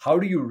 How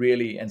do you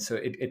really, and so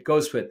it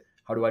goes with,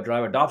 how do I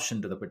drive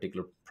adoption to the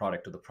particular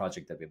product or the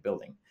project that we're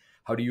building?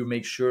 How do you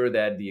make sure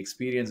that the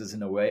experience is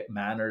in a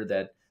manner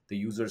that the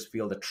users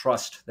feel the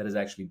trust that is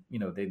actually,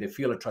 they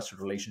feel a trusted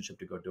relationship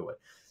to go do it.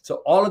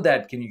 So all of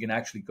that you can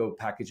actually go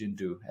package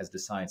into as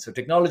design. So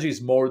technology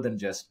is more than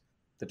just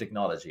the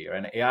technology, or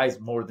an AI is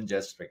more than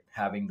just like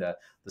having the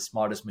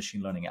smartest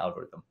machine learning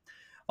algorithm.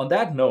 On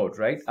that note,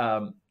 right,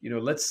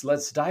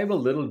 let's dive a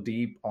little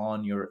deep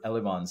on your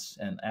Elevance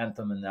and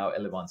Anthem and now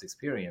Elevance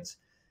experience.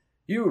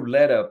 You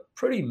led a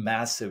pretty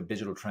massive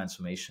digital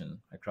transformation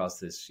across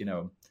this,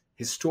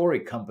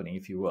 historic company,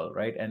 if you will,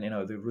 right? And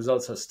the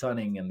results are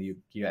stunning, and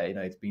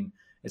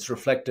it's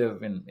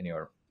reflective in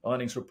your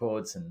earnings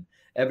reports and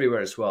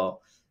everywhere as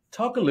well.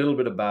 Talk a little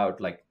bit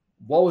about like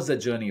what was that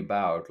journey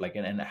about, like,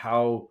 and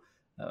how,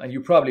 and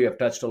you probably have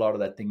touched a lot of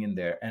that thing in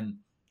there. And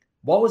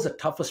what was the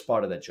toughest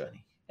part of that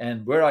journey,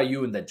 and where are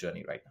you in that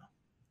journey right now?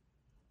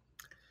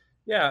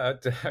 Yeah,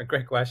 a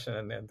great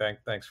question, and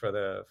thanks for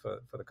the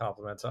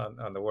compliments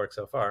on the work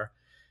so far.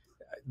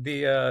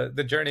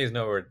 The journey is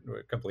nowhere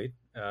complete,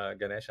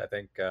 Ganesh. I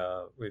think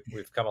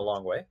we've come a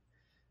long way,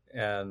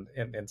 And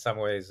in some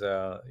ways,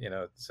 so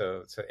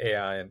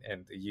AI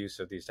and the use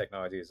of these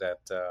technologies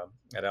at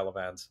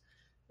Elevance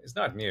is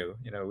not new.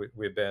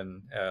 We've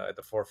been at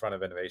the forefront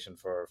of innovation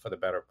for the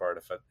better part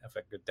of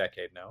a good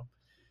decade now.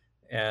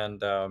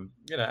 And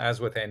as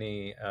with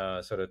any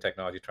sort of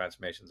technology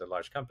transformations at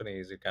large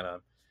companies, it kind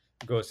of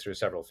goes through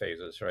several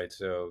phases, right?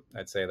 So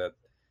I'd say that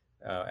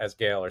as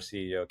Gail, our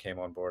CEO, came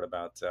on board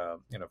about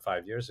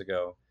 5 years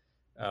ago,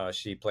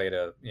 she placed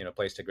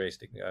a great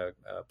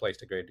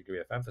degree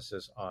of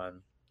emphasis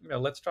on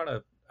let's try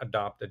to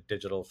adopt a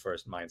digital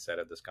first mindset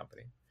at this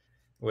company,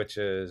 which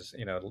is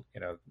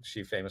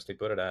she famously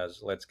put it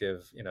as, let's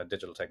give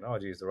digital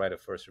technologies the right of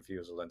first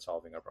refusal in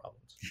solving our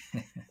problems,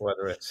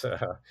 whether it's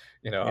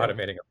Yep.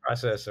 automating a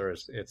process or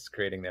it's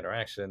creating the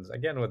interactions,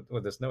 again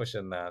with this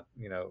notion that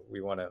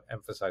we want to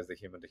emphasize the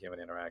human to human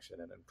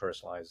interaction and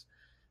personalize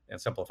and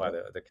simplify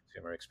Yep. the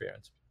consumer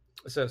experience.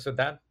 So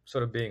that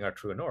sort of being our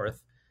true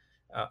north.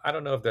 I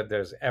don't know if that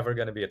there's ever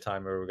going to be a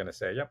time where we're going to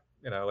say, yep,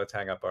 let's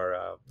hang up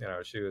our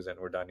shoes and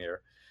we're done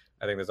here.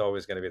 I think there's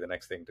always going to be the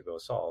next thing to go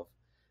solve.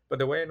 But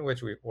the way in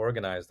which we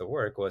organized the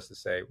work was to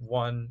say,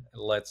 one,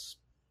 let's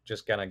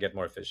just kind of get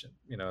more efficient.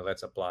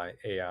 Let's apply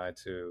AI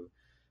to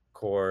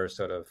core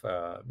sort of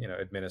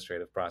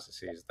administrative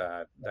processes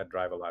that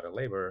drive a lot of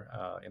labor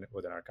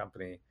within our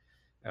company.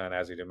 And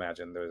as you'd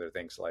imagine, those are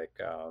things like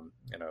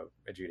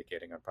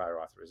adjudicating on prior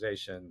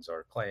authorizations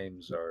or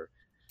claims or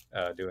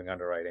doing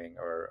underwriting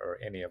or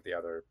any of the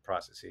other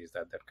processes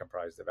that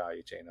comprise the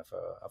value chain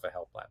of a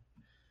health plan.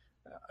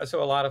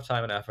 So a lot of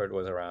time and effort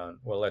was around,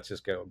 well, let's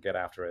just go get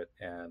after it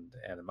and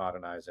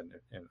modernize and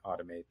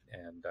automate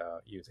and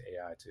use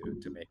AI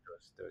to make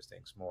those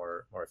things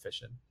more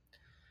efficient.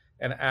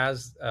 And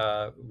as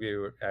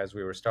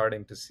we were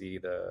starting to see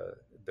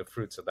the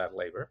fruits of that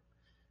labor,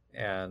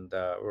 and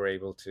we're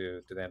able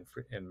to then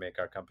and make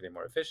our company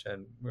more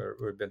efficient,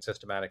 we've been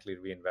systematically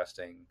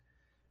reinvesting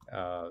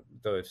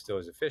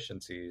those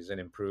efficiencies and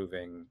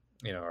improving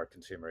our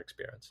consumer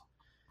experience.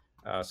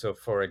 So,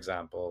 for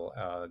example,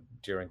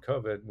 during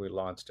COVID, we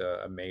launched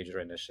a major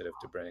initiative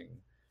to bring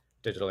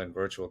digital and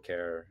virtual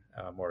care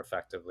more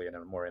effectively in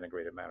a more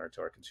integrated manner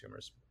to our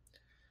consumers.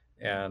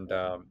 And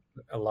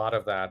a lot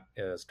of that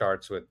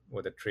starts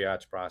with a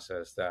triage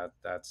process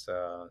that's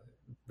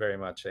very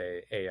much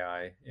a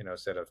AI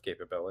set of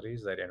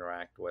capabilities that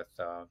interact with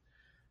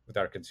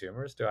our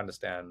consumers to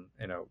understand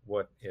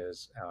what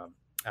is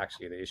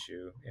actually the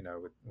issue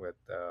with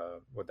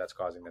that's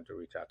causing them to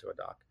reach out to a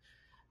doc,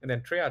 and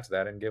then triage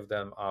that and give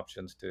them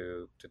options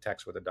to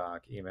text with a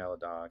doc, email a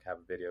doc, have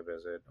a video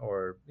visit,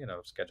 or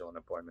schedule an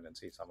appointment and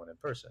see someone in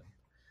person.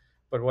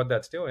 But what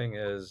that's doing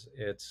is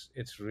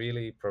it's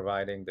really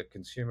providing the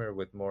consumer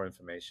with more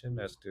information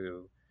as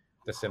to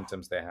the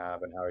symptoms they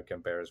have and how it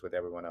compares with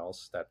everyone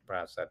else that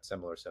perhaps had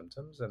similar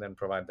symptoms, and then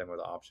provide them with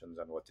options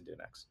on what to do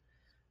next.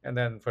 And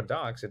then for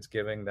docs, it's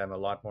giving them a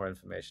lot more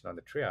information on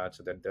the triage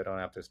so that they don't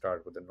have to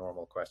start with the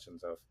normal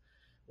questions of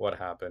what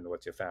happened,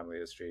 what's your family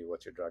history,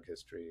 what's your drug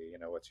history,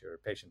 what's your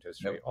patient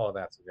history. Yep. All of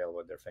that's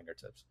available at their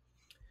fingertips.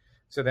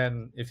 So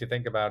then if you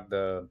think about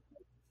the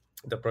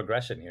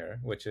progression here,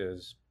 which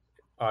is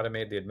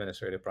automate the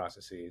administrative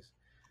processes,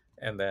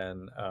 and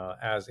then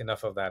as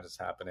enough of that is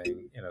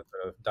happening, sort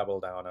of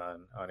double down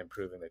on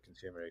improving the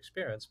consumer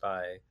experience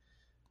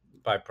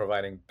by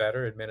providing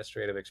better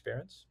administrative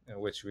experience,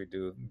 which we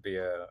do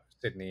via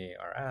Sydney,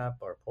 our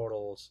app, our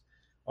portals,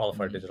 all of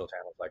our Mhm. digital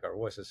channels like our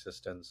voice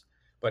assistants.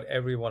 But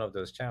every one of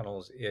those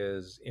channels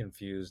is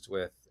infused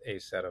with a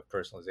set of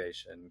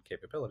personalization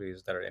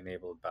capabilities that are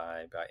enabled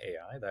by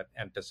AI that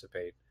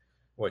anticipate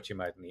what you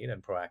might need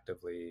and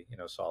proactively,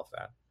 solve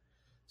that.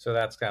 So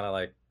that's kind of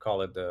like,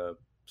 call it the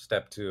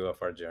step two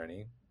of our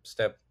journey.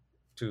 Step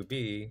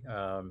 2B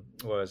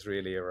was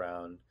really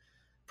around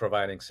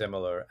providing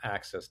similar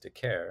access to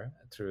care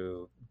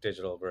through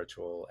digital,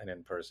 virtual, and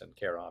in-person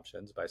care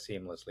options by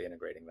seamlessly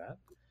integrating that.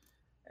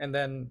 And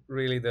then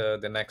really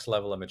the next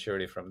level of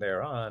maturity from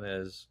there on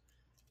is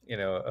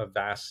a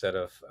vast set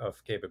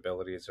of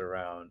capabilities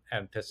around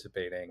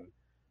anticipating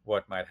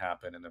what might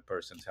happen in a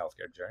person's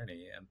healthcare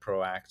journey and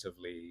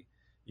proactively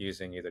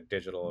using either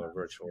digital or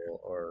virtual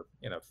or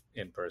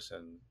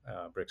in-person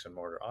bricks and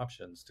mortar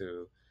options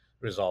to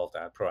resolve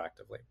that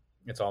proactively.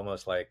 It's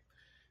almost like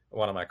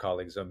one of my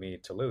colleagues,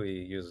 Omid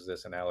Talui, uses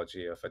this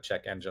analogy of a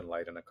check engine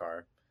light in a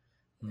car.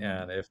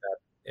 Mm. And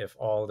if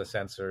all the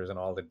sensors and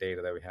all the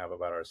data that we have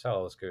about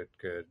ourselves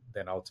could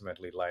then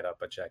ultimately light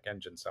up a check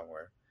engine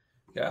somewhere,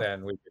 Yeah.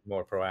 then we could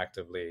more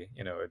proactively,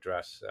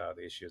 address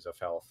the issues of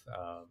health,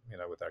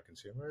 with our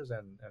consumers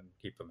and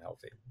keep them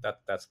healthy.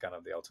 That's kind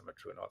of the ultimate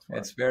true north for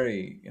It's us.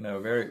 very,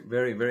 very,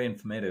 very, very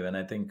informative. And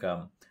I think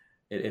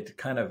it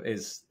kind of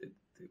is,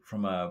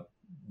 from a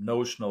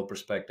notional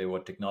perspective,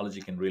 what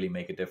technology can really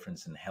make a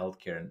difference in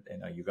healthcare.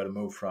 And you got to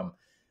move from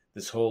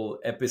this whole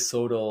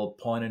episodal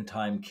point in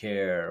time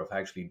care of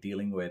actually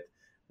dealing with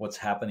what's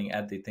happening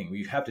at the thing.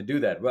 We have to do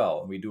that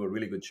well. And we do a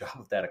really good job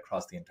of that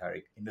across the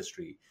entire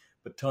industry,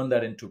 but turn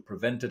that into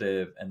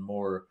preventative and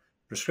more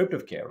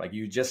prescriptive care. Like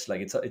you just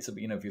like, it's a,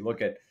 if you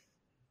look at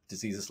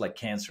diseases like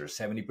cancer.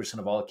 70%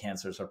 of all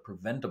cancers are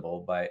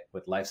preventable by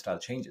with lifestyle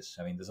changes.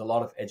 I mean, there's a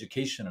lot of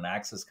education and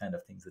access kind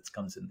of things that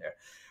comes in there.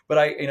 But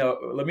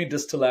let me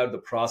distill out the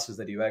process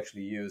that you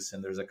actually use.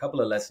 And there's a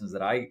couple of lessons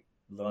that I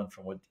learned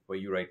from what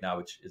you right now,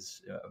 which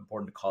is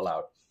important to call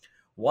out.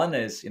 One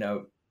is,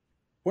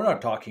 we're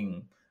not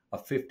talking a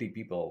 50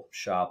 people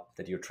shop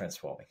that you're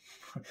transforming.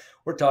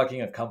 We're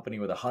talking a company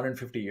with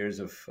 150 years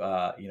of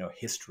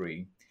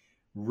history,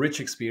 rich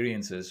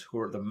experiences, who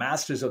are the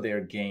masters of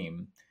their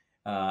game,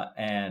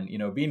 and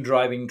been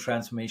driving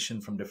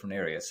transformation from different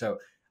areas. So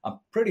I'm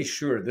pretty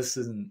sure this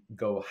doesn't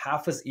go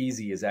half as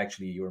easy as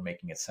actually you're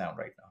making it sound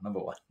right now.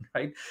 Number one,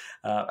 right?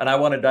 And I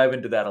want to dive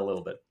into that a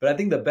little bit. But I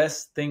think the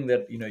best thing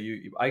that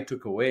I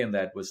took away in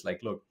that was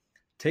like, look,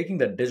 taking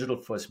that digital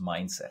first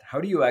mindset. How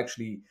do you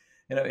actually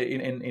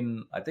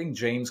in I think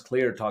James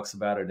Clear talks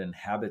about it in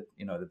Habit,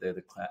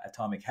 the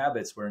Atomic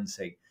Habits, where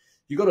say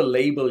you got to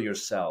label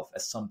yourself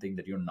as something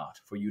that you're not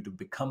for you to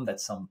become that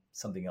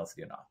something else that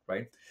you're not,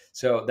 right?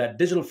 So that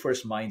digital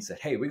first mindset,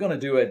 hey, we're going to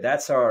do it.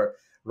 That's our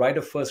right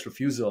of first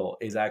refusal,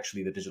 is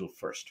actually the digital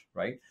first,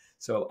 right?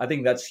 So I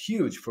think that's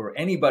huge for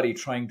anybody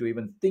trying to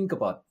even think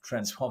about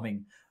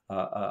transforming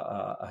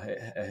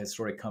a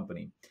historic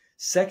company.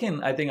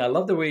 Second, I think I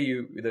love the way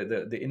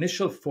the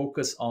initial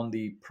focus on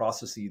the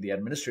process, the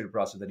administrative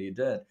process that you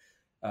did,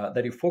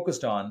 that you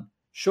focused on,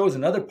 shows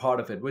another part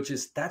of it, which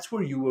is that's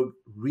where you were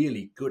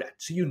really good at.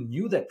 So you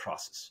knew that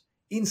process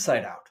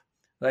inside out,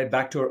 right?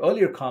 Back to our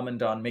earlier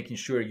comment on making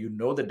sure you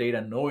know the data,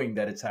 knowing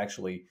that it's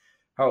actually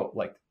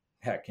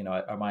heck,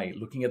 am I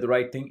looking at the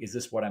right thing? Is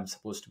this what I'm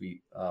supposed to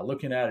be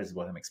looking at? Is it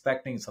what I'm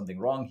expecting? Is something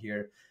wrong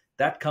here?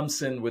 That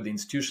comes in with the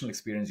institutional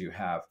experience you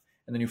have.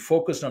 And then you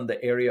focused on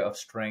the area of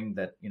strength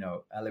that,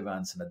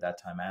 Elevance and at that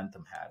time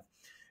Anthem had.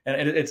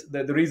 And it's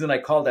the reason I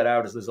call that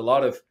out is there's a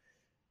lot of,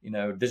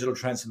 digital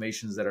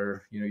transformations that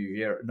are, you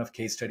hear enough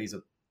case studies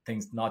of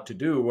things not to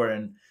do,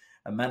 wherein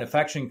a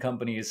manufacturing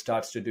company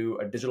starts to do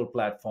a digital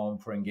platform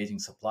for engaging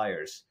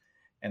suppliers.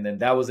 And then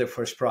that was their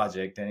first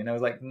project. And, it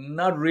was like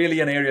not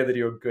really an area that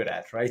you're good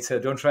at, right? So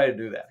don't try to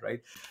do that, right?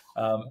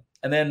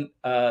 And then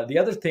the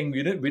other thing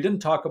we didn't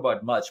talk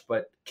about much,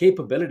 but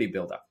capability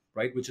build up,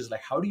 right? Which is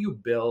like, how do you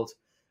build,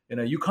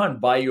 you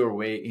can't buy your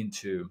way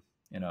into,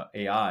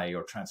 AI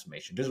or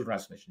transformation, digital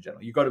transformation in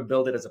general. You got to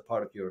build it as a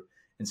part of your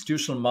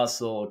institutional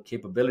muscle,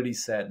 capability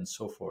set, and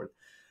so forth.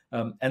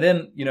 And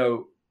then,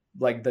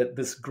 like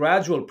this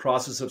gradual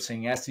process of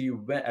saying, as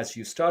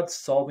you start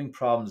solving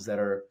problems that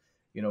are,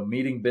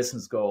 meeting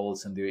business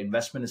goals and the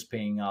investment is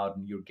paying out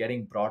and you're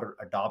getting broader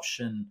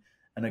adoption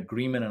and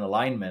agreement and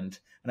alignment.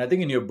 And I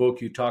think in your book,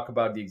 you talk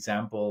about the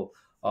example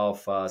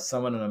of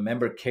someone on a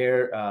member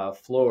care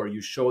floor.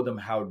 You show them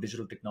how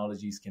digital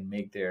technologies can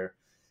make their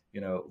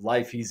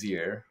life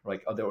easier,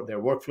 like their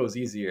workflows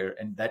easier,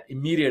 and that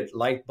immediate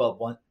light bulb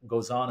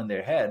goes on in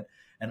their head,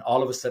 and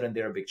all of a sudden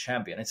they're a big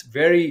champion. It's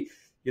very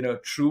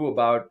true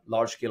about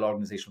large scale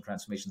organizational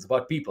transformations,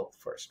 about people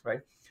first,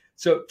 right?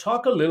 So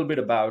talk a little bit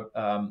about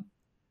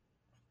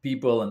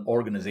people and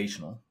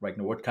organizational, right?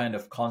 What kind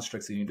of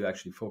constructs you need to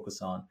actually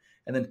focus on,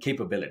 and then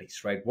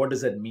capabilities, right? What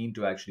does that mean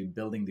to actually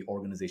building the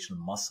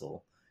organizational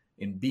muscle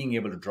in being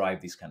able to drive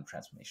these kind of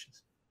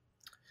transformations?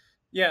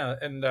 Yeah,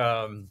 and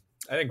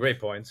I think great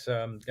points,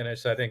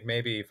 Ganesh. I think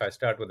maybe if I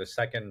start with the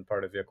second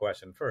part of your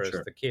question first,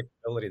 Sure. the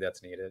capability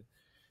that's needed.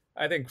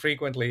 I think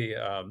frequently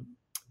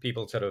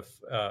people sort of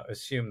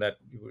assume that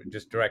you were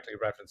just directly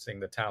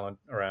referencing the talent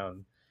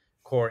around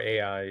core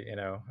AI,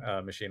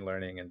 machine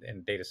learning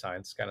and data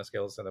science kind of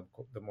skills, and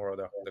the more of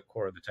the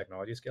core of the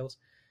technology skills.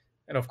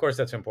 And of course,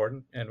 that's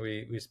important. And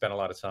we spend a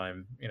lot of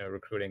time,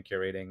 recruiting,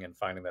 curating, and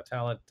finding that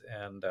talent,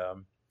 and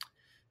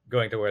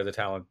going to where the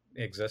talent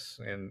exists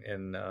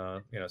in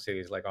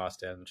cities like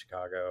Austin,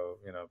 Chicago,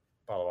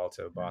 Palo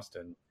Alto,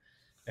 Boston,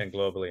 and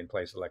globally in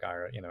places like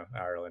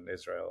Ireland,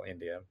 Israel,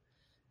 India.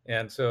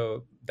 And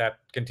so that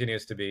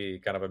continues to be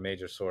kind of a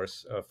major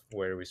source of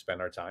where we spend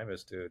our time,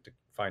 is to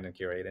find and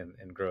curate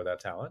and grow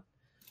that talent.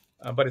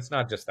 But it's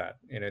not just that.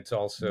 It's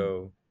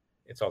also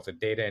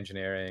data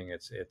engineering.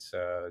 It's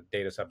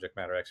data subject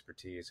matter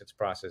expertise. It's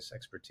process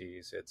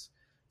expertise. It's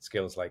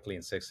skills like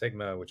Lean Six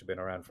Sigma, which have been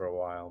around for a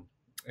while,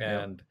 Yeah.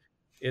 and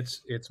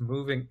it's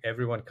moving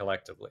everyone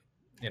collectively.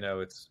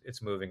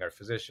 It's moving our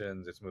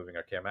physicians. It's moving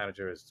our care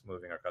managers. It's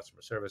moving our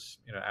customer service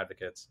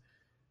advocates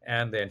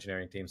and the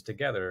engineering teams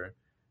together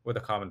with a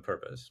common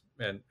purpose.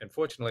 And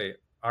fortunately,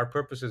 our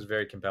purpose is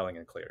very compelling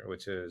and clear,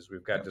 which is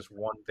we've got Yeah. just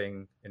one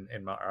thing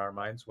in our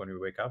minds when we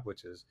wake up,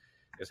 which is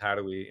how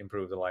do we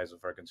improve the lives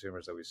of our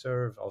consumers that we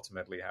serve?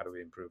 Ultimately, how do we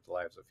improve the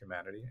lives of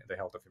humanity and the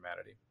health of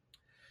humanity?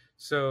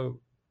 So,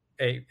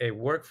 a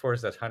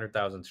workforce that's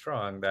 100,000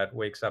 strong that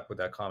wakes up with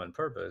that common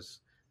purpose,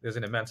 there's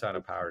an immense amount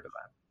of power to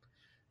that.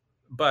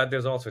 But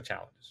there's also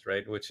challenges,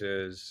 right? Which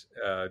is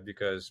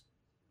because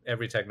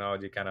every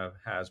technology kind of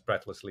has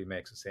breathlessly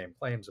makes the same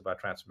claims about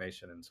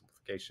transformation and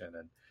simplification,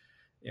 and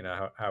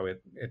how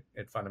it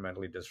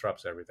fundamentally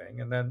disrupts everything.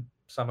 And then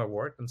some have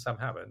worked and some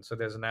haven't. So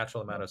there's a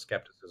natural amount of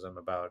skepticism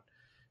about,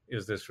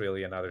 is this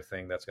really another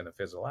thing that's going to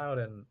fizzle out,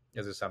 and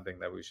is this something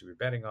that we should be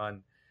betting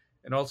on?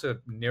 and also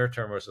near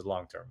term versus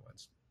long term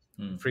wins.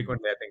 Mm-hmm.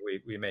 Frequently, I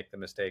think we make the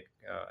mistake,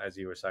 as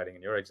you were citing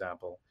in your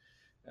example,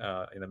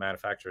 in the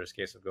manufacturer's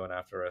case of going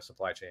after a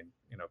supply chain,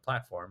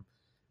 platform.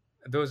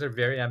 Those are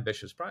very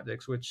ambitious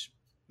projects, which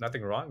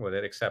nothing wrong with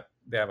it, except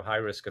they have a high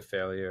risk of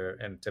failure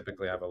and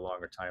typically have a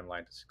longer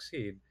timeline to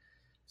succeed.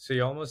 So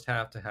you almost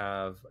have to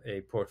have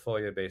a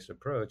portfolio based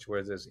approach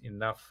where there's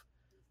enough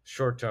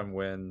short term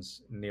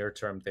wins, near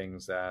term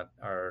things that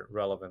are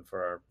relevant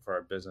for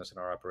our business and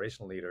our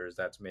operational leaders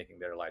that's making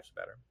their lives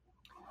better.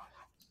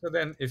 So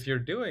then if you're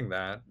doing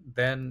that,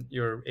 then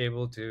you're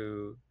able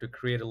to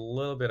create a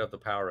little bit of the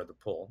power of the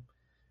pull,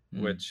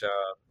 Mm. which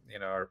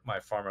my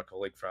former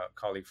colleague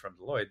from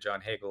Deloitte,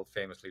 John Hagel,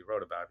 famously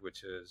wrote about,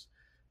 which is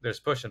there's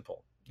push and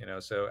pull.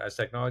 So as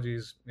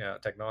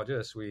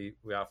technologists, we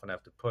often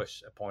have to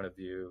push a point of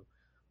view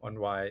on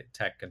why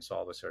tech can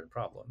solve a certain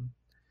problem.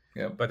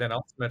 Yep. But then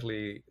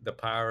ultimately, the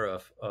power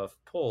of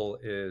pull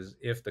is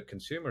if the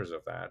consumers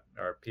of that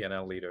are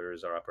P&L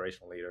leaders or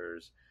operational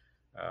leaders,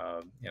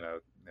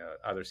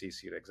 other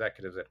C-suite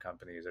executives at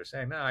companies are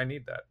saying, "No, I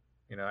need that.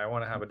 I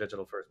want to have a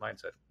digital first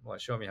mindset. Well,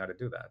 show me how to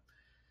do that."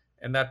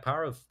 And that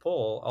power of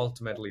pull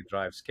ultimately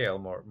drives scale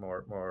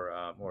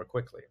more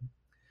quickly.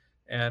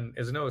 And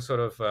there's no sort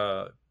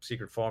of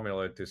secret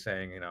formula to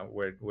saying,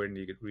 where do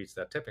you reach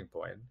that tipping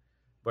point,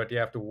 but you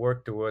have to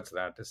work towards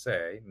that to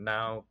say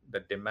now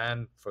the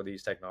demand for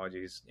these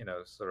technologies,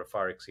 sort of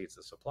far exceeds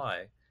the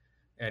supply,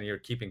 and you're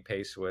keeping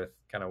pace with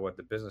kind of what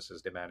the business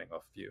is demanding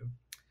of you.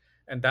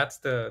 And that's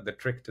the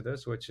trick to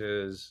this, which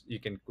is you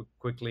can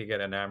quickly get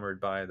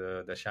enamored by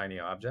the shiny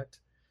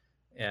object,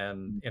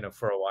 and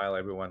for a while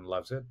everyone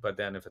loves it, but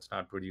then if it's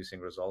not producing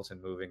results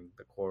and moving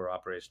the core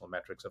operational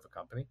metrics of a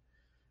company,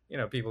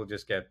 people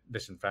just get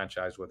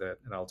disenfranchised with it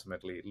and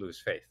ultimately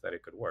lose faith that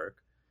it could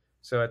work.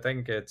 So I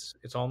think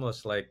it's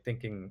almost like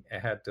thinking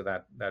ahead to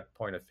that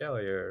point of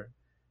failure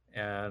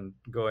and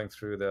going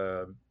through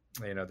the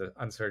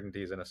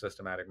uncertainties in a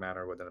systematic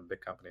manner within a big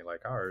company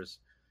like ours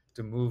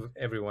to move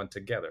everyone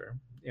together,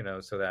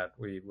 so that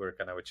we're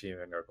kind of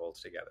achieving our goals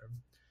together.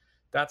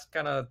 That's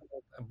kind of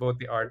both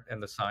the art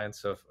and the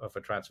science of a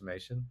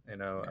transformation. Yeah.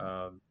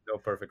 No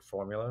perfect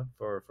formula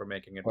for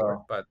making it work,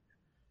 Well, but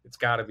it's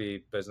got to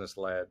be business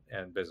led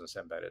and business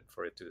embedded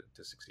for it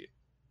to succeed.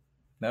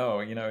 no,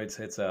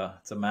 it's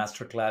a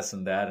master class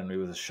in that, and it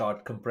was a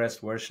short,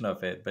 compressed version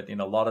of it. But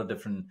a lot of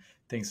different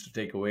things to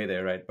take away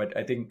there, right? But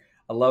I think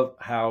I love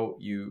how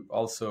you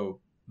also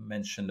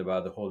mentioned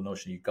about the whole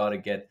notion. You got to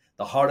get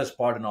the hardest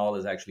part in all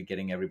is actually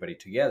getting everybody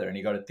together, and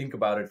you got to think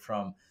about it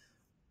from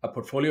a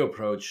portfolio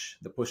approach,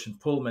 the push and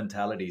pull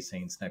mentality,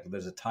 saying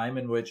there's a time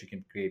in which you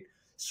can create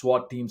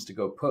SWAT teams to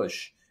go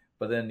push,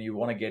 but then you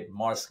want to get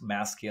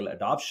mass scale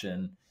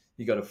adoption.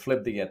 You got to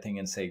flip the thing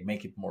and say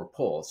make it more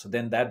pull. So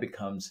then that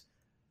becomes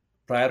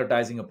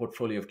prioritizing a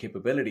portfolio of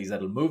capabilities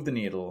that'll move the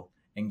needle,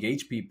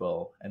 engage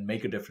people, and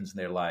make a difference in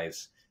their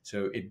lives.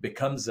 So it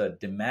becomes a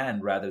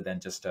demand rather than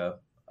just a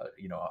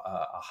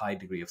high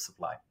degree of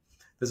supply.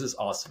 This is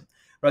awesome,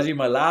 Rajiv.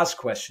 My last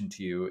question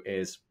to you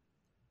is: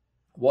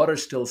 what are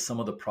still some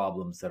of the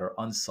problems that are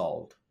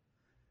unsolved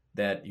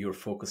that you're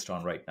focused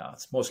on right now?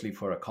 It's mostly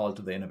for a call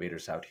to the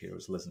innovators out here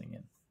who's listening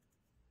in.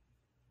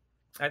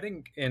 I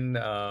think in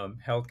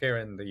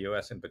healthcare in the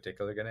US in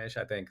particular, Ganesh,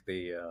 I think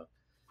the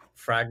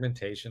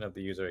fragmentation of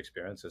the user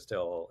experience is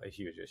still a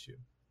huge issue.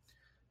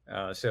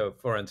 So,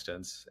 for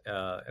instance,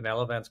 an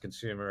Elevance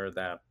consumer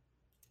that,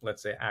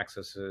 let's say,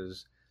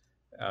 accesses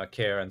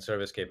care and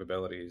service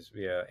capabilities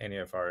via any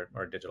of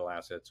our digital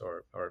assets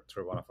or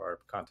through one of our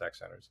contact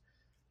centers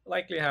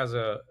likely has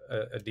a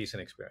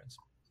decent experience.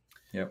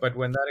 Yep. But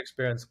when that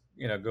experience,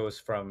 goes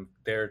from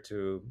there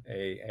to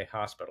a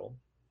hospital,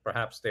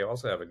 perhaps they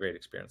also have a great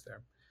experience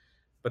there.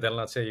 But then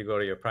let's say you go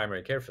to your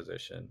primary care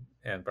physician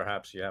and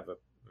perhaps you have a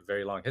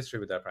very long history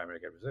with that primary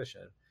care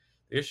physician.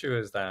 The issue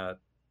is that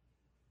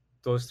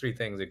those three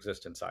things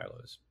exist in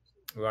silos.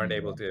 We aren't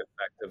able Mhm. to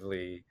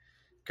effectively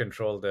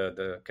control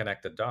the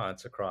connected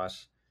dots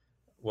across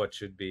what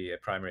should be a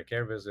primary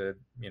care visit,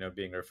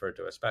 being referred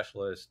to a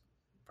specialist,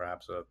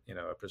 perhaps a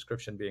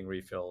prescription being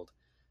refilled,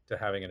 to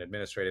having an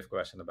administrative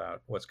question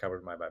about what's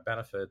covered by my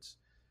benefits,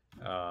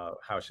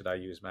 how should I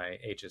use my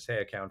HSA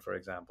account, for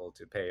example,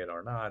 to pay it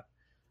or not.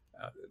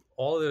 Uh,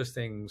 all of those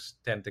things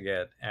tend to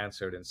get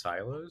answered in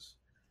silos,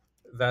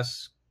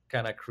 thus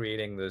kind of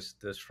creating this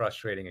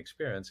frustrating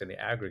experience in the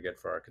aggregate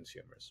for our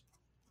consumers,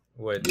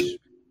 which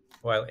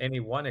while any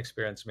one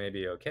experience may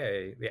be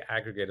okay, the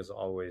aggregate is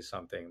always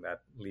something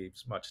that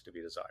leaves much to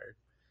be desired.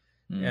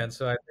 Mm. And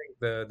so I think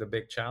the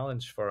big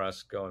challenge for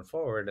us going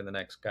forward in the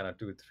next kind of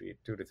 2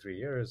 to 3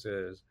 years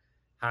is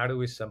how do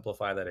we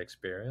simplify that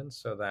experience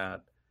so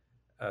that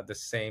the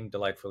same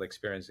delightful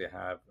experience you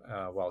have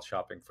while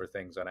shopping for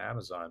things on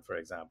Amazon, for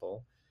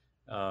example,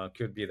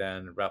 could be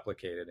then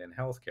replicated in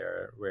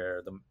healthcare,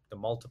 where the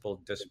multiple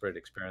disparate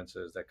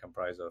experiences that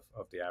comprise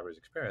of the average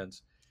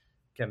experience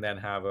can then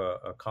have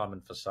a common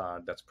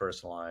facade that's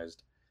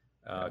personalized,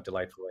 Yep.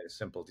 delightful, and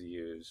simple to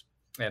use,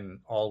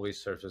 and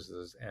always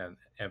surfaces and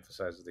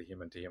emphasizes the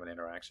human to human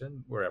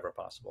interaction wherever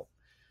possible.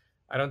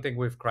 I don't think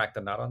we've cracked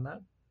the nut on that.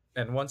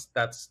 And once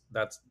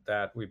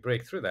that we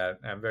break through that,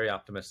 I'm very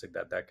optimistic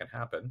that that can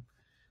happen.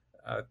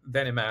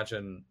 Then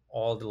imagine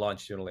all the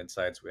longitudinal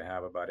insights we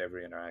have about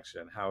every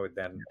interaction, how it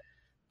then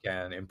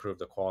can improve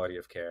the quality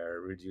of care,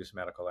 reduce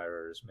medical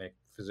errors, make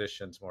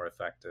physicians more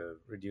effective,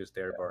 reduce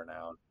their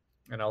burnout,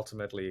 and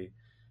ultimately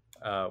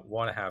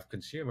want to have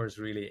consumers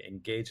really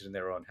engaged in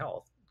their own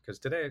health. Because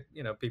today,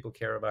 people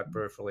care about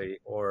peripherally,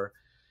 or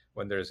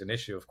when there's an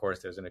issue, of course,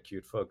 there's an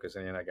acute focus,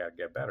 and I got to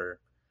get better.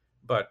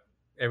 But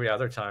every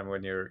other time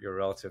when you're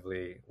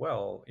relatively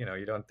well,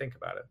 you don't think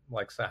about it.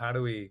 Like, so how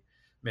do we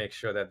make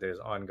sure that there's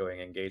ongoing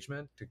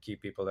engagement to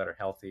keep people that are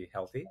healthy,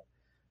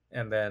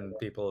 and then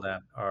people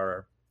that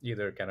are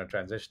either kind of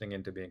transitioning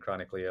into being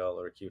chronically ill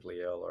or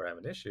acutely ill or have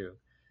an issue,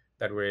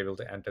 that we're able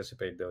to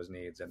anticipate those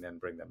needs and then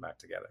bring them back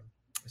together.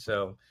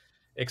 So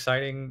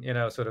exciting,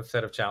 sort of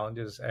set of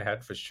challenges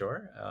ahead for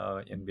sure,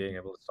 in being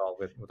able to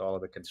solve it with all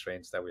of the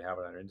constraints that we have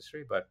in our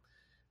industry, but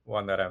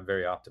one that I'm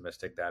very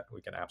optimistic that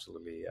we can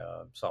absolutely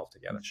solve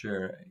together.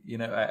 Sure.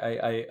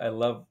 I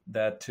love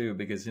that too,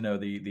 because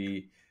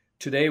the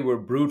today we're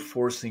brute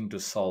forcing to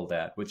solve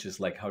that, which is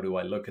like, how do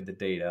I look at the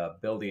data,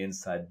 build the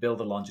insight, build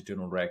a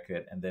longitudinal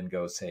record, and then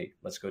go say,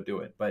 let's go do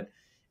it. But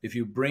if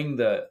you bring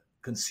the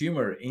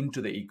consumer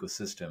into the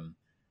ecosystem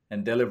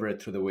and deliver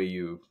it through the way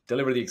you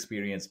deliver the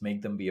experience,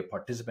 make them be a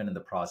participant in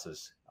the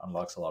process,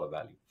 unlocks a lot of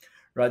value.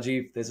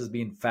 Rajeev, this has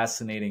been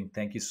fascinating.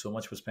 Thank you so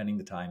much for spending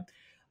the time.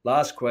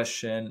 Last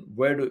question: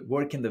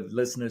 where can the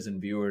listeners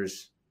and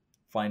viewers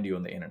find you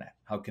on the internet?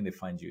 How can they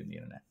find you on the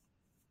internet?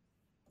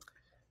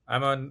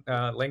 I'm on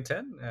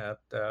LinkedIn at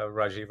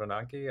Rajeev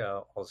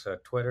Ronanki, also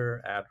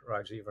Twitter at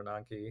Rajeev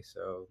Ronanki.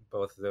 So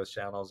both of those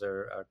channels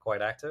are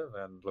quite active,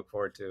 and look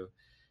forward to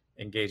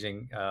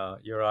engaging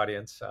your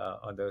audience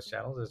on those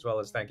channels, as well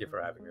as thank you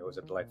for having me. It was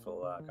a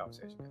delightful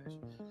conversation, Ganesh.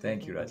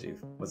 Thank you, Rajeev.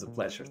 It was a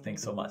pleasure.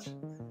 Thanks so much.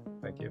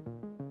 Thank you.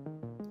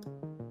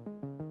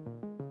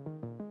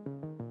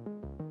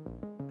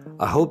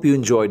 I hope you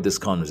enjoyed this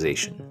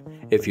conversation.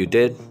 If you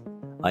did,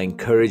 I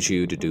encourage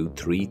you to do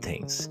 3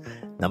 things.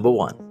 Number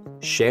 1,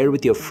 share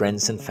with your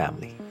friends and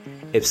family.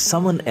 If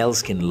someone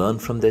else can learn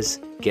from this,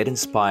 get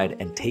inspired,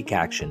 and take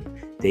action,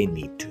 they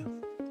need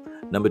to.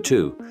 Number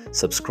 2,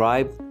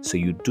 subscribe so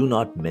you do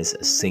not miss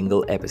a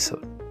single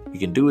episode. You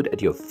can do it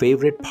at your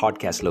favorite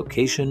podcast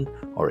location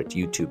or at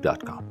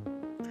youtube.com.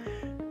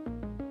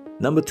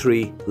 Number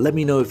 3, let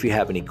me know if you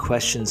have any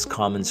questions,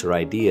 comments, or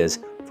ideas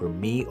for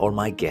me or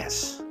my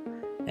guests.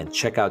 And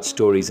check out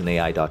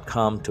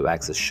storiesinai.com to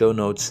access show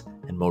notes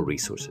and more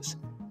resources.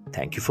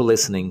 Thank you for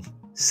listening.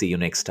 See you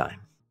next time.